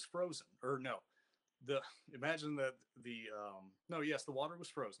water was frozen, or no, imagine that the water was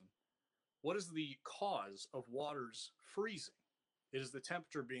frozen. What is the cause of water's freezing? It is the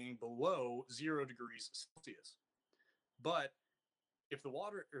temperature being below 0 degrees Celsius. But if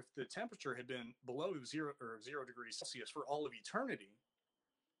the temperature had been below 0 degrees Celsius for all of eternity,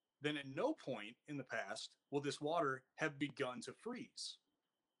 then at no point in the past will this water have begun to freeze.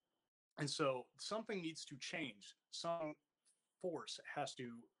 And so something needs to change. Some force has to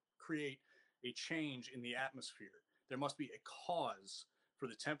create a change in the atmosphere. There must be a cause for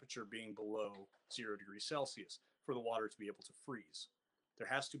the temperature being below 0 degrees Celsius for the water to be able to freeze. There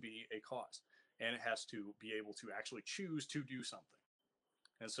has to be a cause, and it has to be able to actually choose to do something.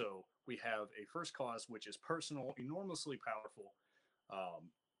 And so we have a first cause, which is personal, enormously powerful,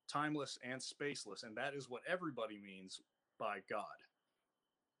 timeless, and spaceless, and that is what everybody means by God.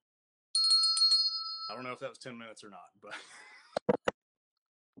 I don't know if that was 10 minutes or not, but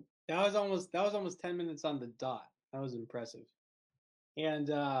That was almost 10 minutes on the dot. That was impressive. And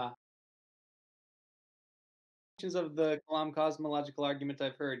of the Kalam cosmological argument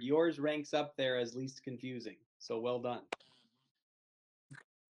I've heard, yours ranks up there as least confusing. So well done.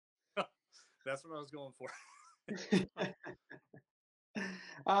 that's what I was going for.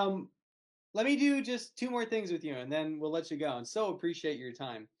 Let me do just two more things with you, and then we'll let you go. And so appreciate your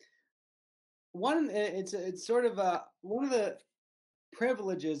time. It's sort of one of the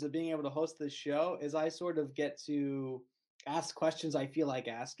privileges of being able to host this show is I sort of get to ask questions I feel like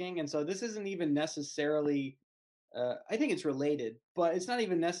asking, and so this isn't even necessarily. I think it's related, but it's not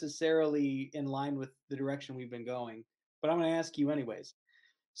even necessarily in line with the direction we've been going. But I'm going to ask you anyways.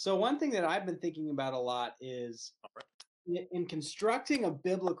 So one thing that I've been thinking about a lot is in constructing a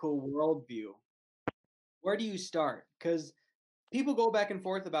biblical worldview, where do you start? Because people go back and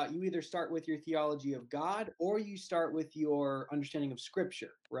forth about you either start with your theology of God or you start with your understanding of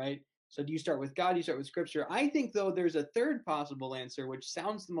Scripture, right? So do you start with God? Do you start with Scripture? I think, though, there's a third possible answer, which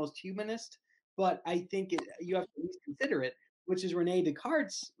sounds the most humanist, but I think you have to at least consider it, which is Rene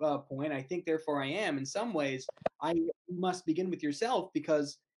Descartes' point. I think, therefore, I am. In some ways, you must begin with yourself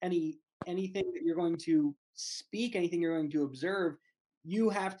because anything that you're going to speak, anything you're going to observe, you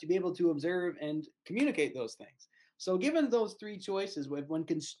have to be able to observe and communicate those things. So given those three choices, when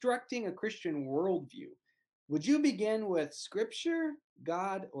constructing a Christian worldview, would you begin with Scripture,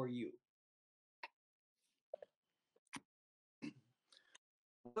 God, or you?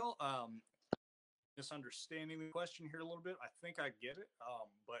 Well, misunderstanding the question here a little bit. I think I get it.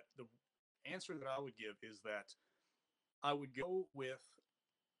 But the answer that I would give is that I would go with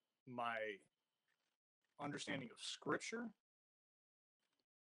my understanding of Scripture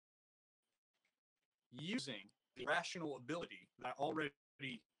using the rational ability that I already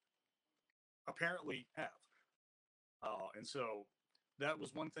apparently have. And so that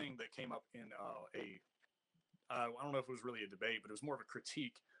was one thing that came up in I don't know if it was really a debate, but it was more of a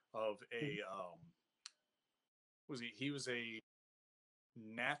critique of a, he was a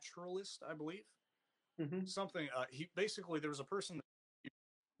naturalist, I believe. Mm-hmm. Something, there was a person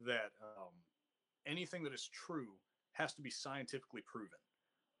that anything that is true has to be scientifically proven.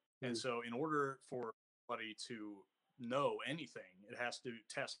 And so in order for somebody to know anything, it has to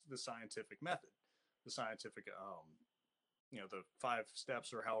test the scientific method, the scientific, the 5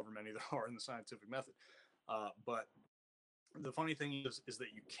 steps or however many there are in the scientific method. But the funny thing is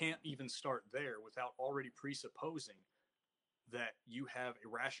that you can't even start there without already presupposing that you have a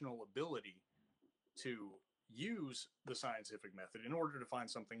rational ability to use the scientific method in order to find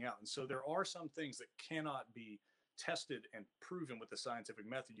something out. And so there are some things that cannot be tested and proven with the scientific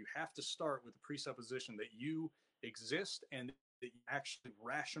method. You have to start with the presupposition that you exist and that you actually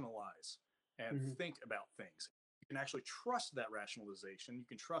rationalize and think about things. You can actually trust that rationalization. You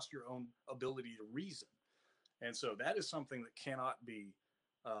can trust your own ability to reason. And so that is something that cannot be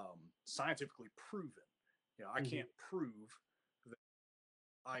scientifically proven. I can't prove that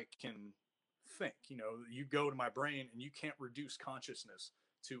I can think. You go to my brain and you can't reduce consciousness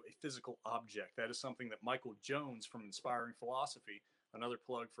to a physical object. That is something that Michael Jones from Inspiring Philosophy, another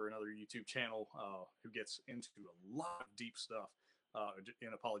plug for another YouTube channel who gets into a lot of deep stuff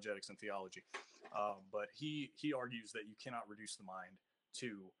in apologetics and theology. But he argues that you cannot reduce the mind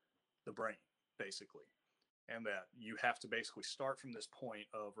to the brain, basically. And that you have to basically start from this point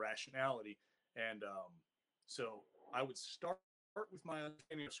of rationality. And so I would start with my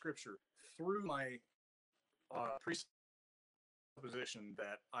understanding of Scripture through my presupposition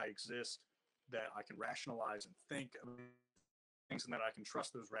that I exist, that I can rationalize and think of things, and that I can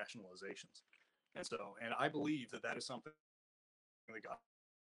trust those rationalizations. And I believe that that is something that God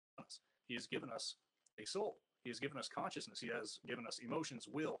has. He has given us a soul. He has given us consciousness. He has given us emotions,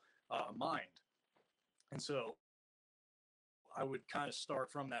 will, mind. And so I would kind of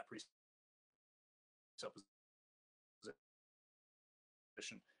start from that presupposition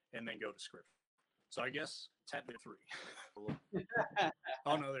and then go to Scripture. So I guess technically 3.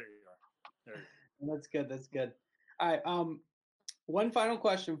 Oh no, there you are. There you go. That's good. That's good. All right. One final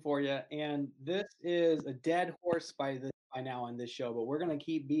question for you, and this is a dead horse by now on this show, but we're going to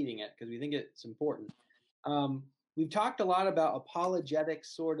keep beating it because we think it's important. We've talked a lot about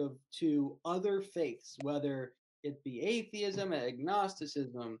apologetics sort of to other faiths, whether it be atheism,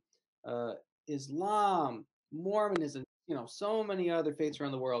 agnosticism, Islam, Mormonism, so many other faiths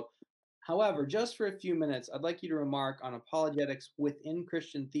around the world. However, just for a few minutes, I'd like you to remark on apologetics within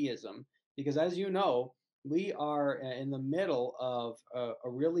Christian theism, because as you know, we are in the middle of a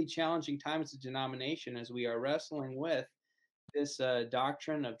really challenging time as a denomination as we are wrestling with this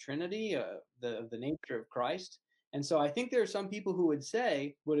doctrine of Trinity, the nature of Christ. And so I think there are some people who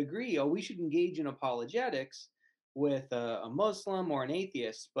would agree, oh, we should engage in apologetics with a Muslim or an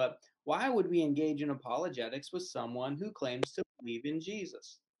atheist. But why would we engage in apologetics with someone who claims to believe in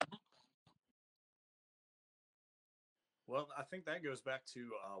Jesus? Well, I think that goes back to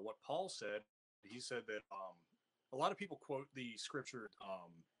what Paul said. He said that a lot of people quote the scripture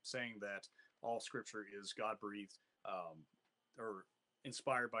saying that all scripture is God breathed or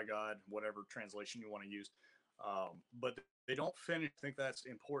inspired by God, whatever translation you want to use. But they don't finish. I think that's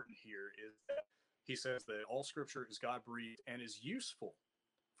important here is that he says that all scripture is God breathed and is useful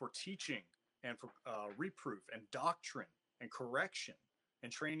for teaching and for reproof and doctrine and correction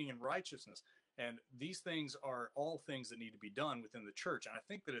and training in righteousness. And these things are all things that need to be done within the church. And I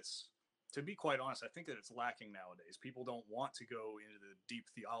think that it's, to be quite honest, I think that it's lacking nowadays. People don't want to go into the deep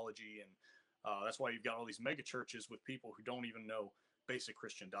theology. And that's why you've got all these mega churches with people who don't even know basic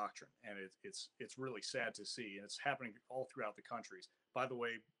Christian doctrine. And it's really sad to see. And it's happening all throughout the countries. By the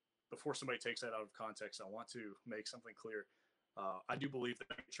way, before somebody takes that out of context, I want to make something clear. I do believe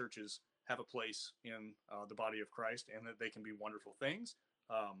that churches have a place in the body of Christ and that they can be wonderful things,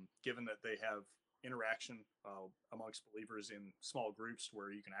 given that they have interaction amongst believers in small groups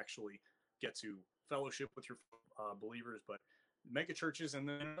where you can actually get to fellowship with your believers. But mega churches in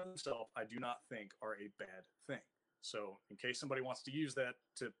themselves, I do not think are a bad thing. So in case somebody wants to use that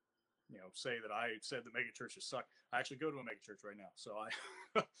to say that I said that mega churches suck, I actually go to a mega church right now.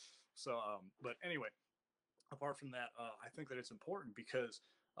 So but anyway, apart from that, I think that it's important because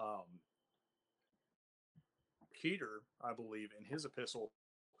Peter, I believe, in his epistle,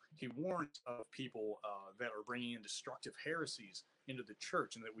 he warns of people that are bringing in destructive heresies into the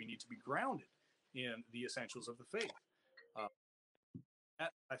church, and that we need to be grounded in the essentials of the faith. Uh,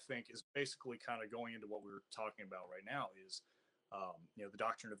 that I think is basically kind of going into what we're talking about right now. Is the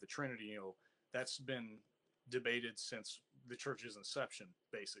doctrine of the Trinity. That's been debated since the church's inception,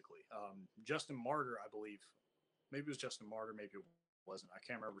 basically. Justin Martyr, I believe, maybe it was Justin Martyr, maybe it wasn't. I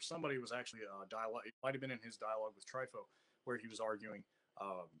can't remember. Somebody was actually dialogue. It might have been in his dialogue with Trypho, where he was arguing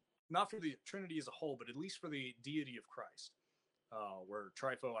not for the Trinity as a whole, but at least for the deity of Christ. Where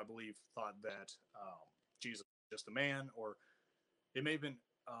Trypho, I believe, thought that Jesus was just a man, or it may have been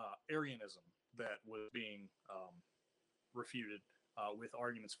Arianism that was being refuted with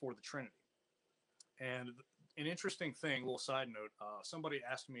arguments for the Trinity. And an interesting thing, little side note, somebody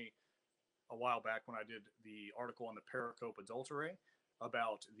asked me a while back when I did the article on the pericope adulterae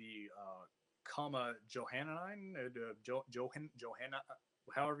about the comma Johannine, Johanna,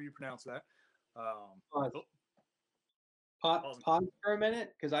 however you pronounce that. Pause. Pause for a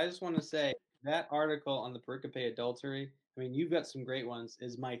minute, because I just want to say that article on the pericope adultery, I mean, you've got some great ones,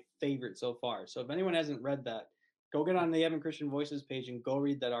 is my favorite so far. So if anyone hasn't read that, go get on the Evan Christian Voices page and go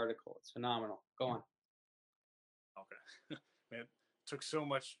read that article. It's phenomenal. Go on. Okay. Man, it took so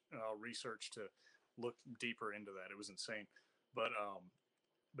much research to look deeper into that. It was insane. But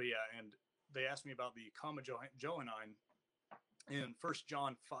yeah, and they asked me about the comma Johannine in 1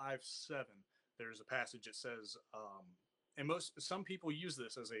 John 5:7. There's a passage that says, and some people use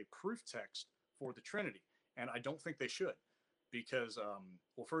this as a proof text for the Trinity, and I don't think they should, because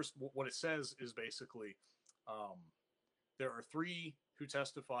well, first, what it says is basically there are three who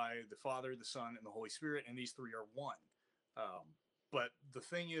testify: the Father, the Son, and the Holy Spirit, and these three are one. But the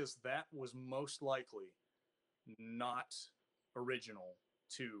thing is, that was most likely not original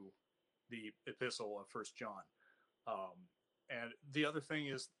to the epistle of 1 John. And the other thing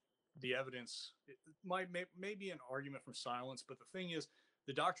is the evidence may be an argument from silence, but the thing is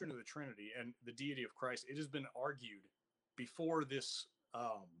the doctrine of the Trinity and the deity of Christ, it has been argued before this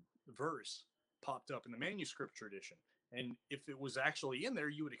verse popped up in the manuscript tradition. And if it was actually in there,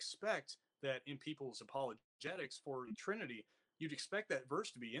 you would expect that in people's apologetics for the Trinity, you'd expect that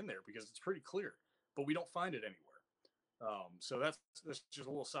verse to be in there because it's pretty clear, but we don't find it anywhere. So that's just a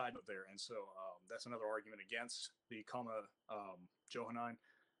little side note there. And so that's another argument against the comma Johannine.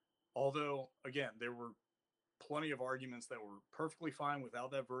 Although, again, there were plenty of arguments that were perfectly fine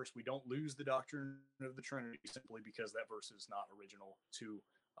without that verse. We don't lose the doctrine of the Trinity simply because that verse is not original to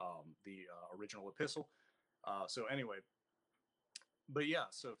the original epistle. So anyway, but yeah,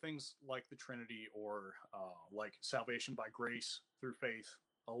 so things like the Trinity or like salvation by grace through faith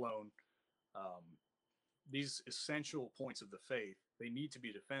alone, these essential points of the faith, they need to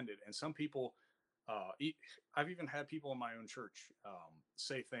be defended. And some people, I've even had people in my own church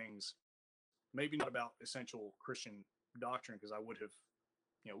say things, maybe not about essential Christian doctrine, because I would have,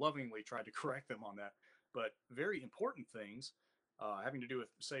 lovingly tried to correct them on that, but very important things having to do with,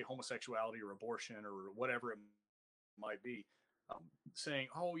 say, homosexuality or abortion or whatever it might be. saying,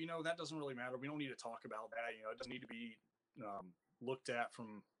 oh, that doesn't really matter. We don't need to talk about that. It doesn't need to be looked at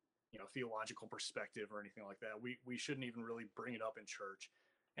from, theological perspective or anything like that. We shouldn't even really bring it up in church.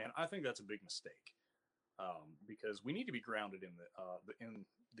 And I think that's a big mistake, because we need to be grounded in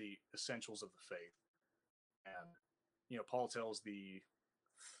the essentials of the faith. And, Paul tells the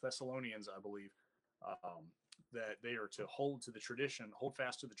Thessalonians, I believe, that they are to hold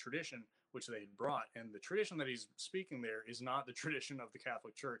fast to the tradition which they had brought. And the tradition that he's speaking there is not the tradition of the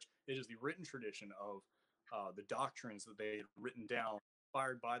Catholic Church. It is the written tradition of the doctrines that they had written down,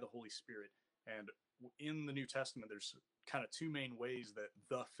 inspired by the Holy Spirit. And in the New Testament, there's kind of two main ways that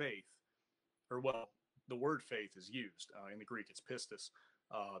the faith, the word faith is used. In the Greek, it's pistis,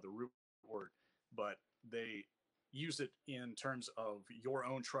 the root word. But they use it in terms of your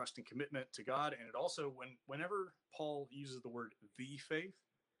own trust and commitment to God. And it also, whenever Paul uses the word the faith,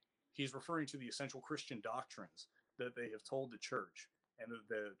 he's referring to the essential Christian doctrines that they have told the church and that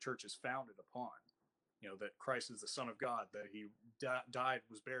the church is founded upon. That Christ is the Son of God, that he died,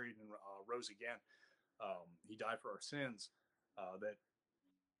 was buried, and rose again. He died for our sins.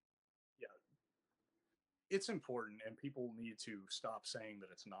 It's important, and people need to stop saying that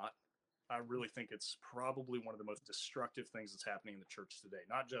it's not. I really think it's probably one of the most destructive things that's happening in the church today,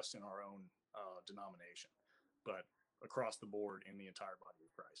 not just in our own denomination, but across the board in the entire body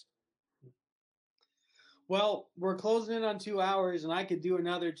of Christ. Well, we're closing in on 2 hours, and I could do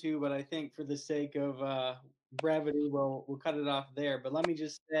another 2, but I think for the sake of brevity, we'll cut it off there. But let me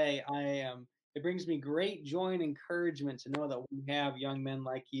just say, it brings me great joy and encouragement to know that we have young men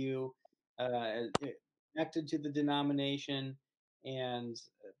like you connected to the denomination. And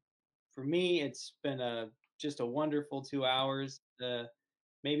for me, it's been just a wonderful 2 hours.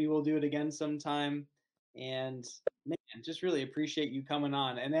 Maybe we'll do it again sometime. And man, just really appreciate you coming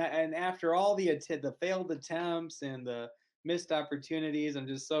on. And after all the failed attempts and the missed opportunities, I'm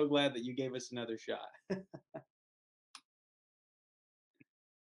just so glad that you gave us another shot.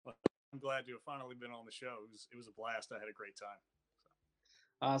 Well, I'm glad to have finally been on the show. It was a blast. I had a great time.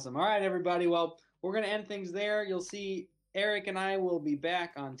 So. Awesome. All right, everybody. Well, we're going to end things there. You'll see Eric and I will be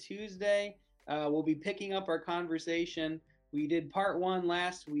back on Tuesday. We'll be picking up our conversation. We did part 1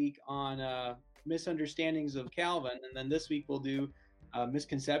 last week on misunderstandings of Calvin, and then this week we'll do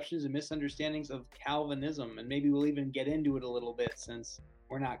misconceptions and misunderstandings of Calvinism, and maybe we'll even get into it a little bit since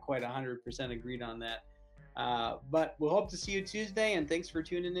we're not quite 100% agreed on that. But we'll hope to see you Tuesday, and thanks for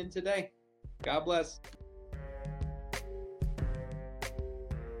tuning in today. God bless.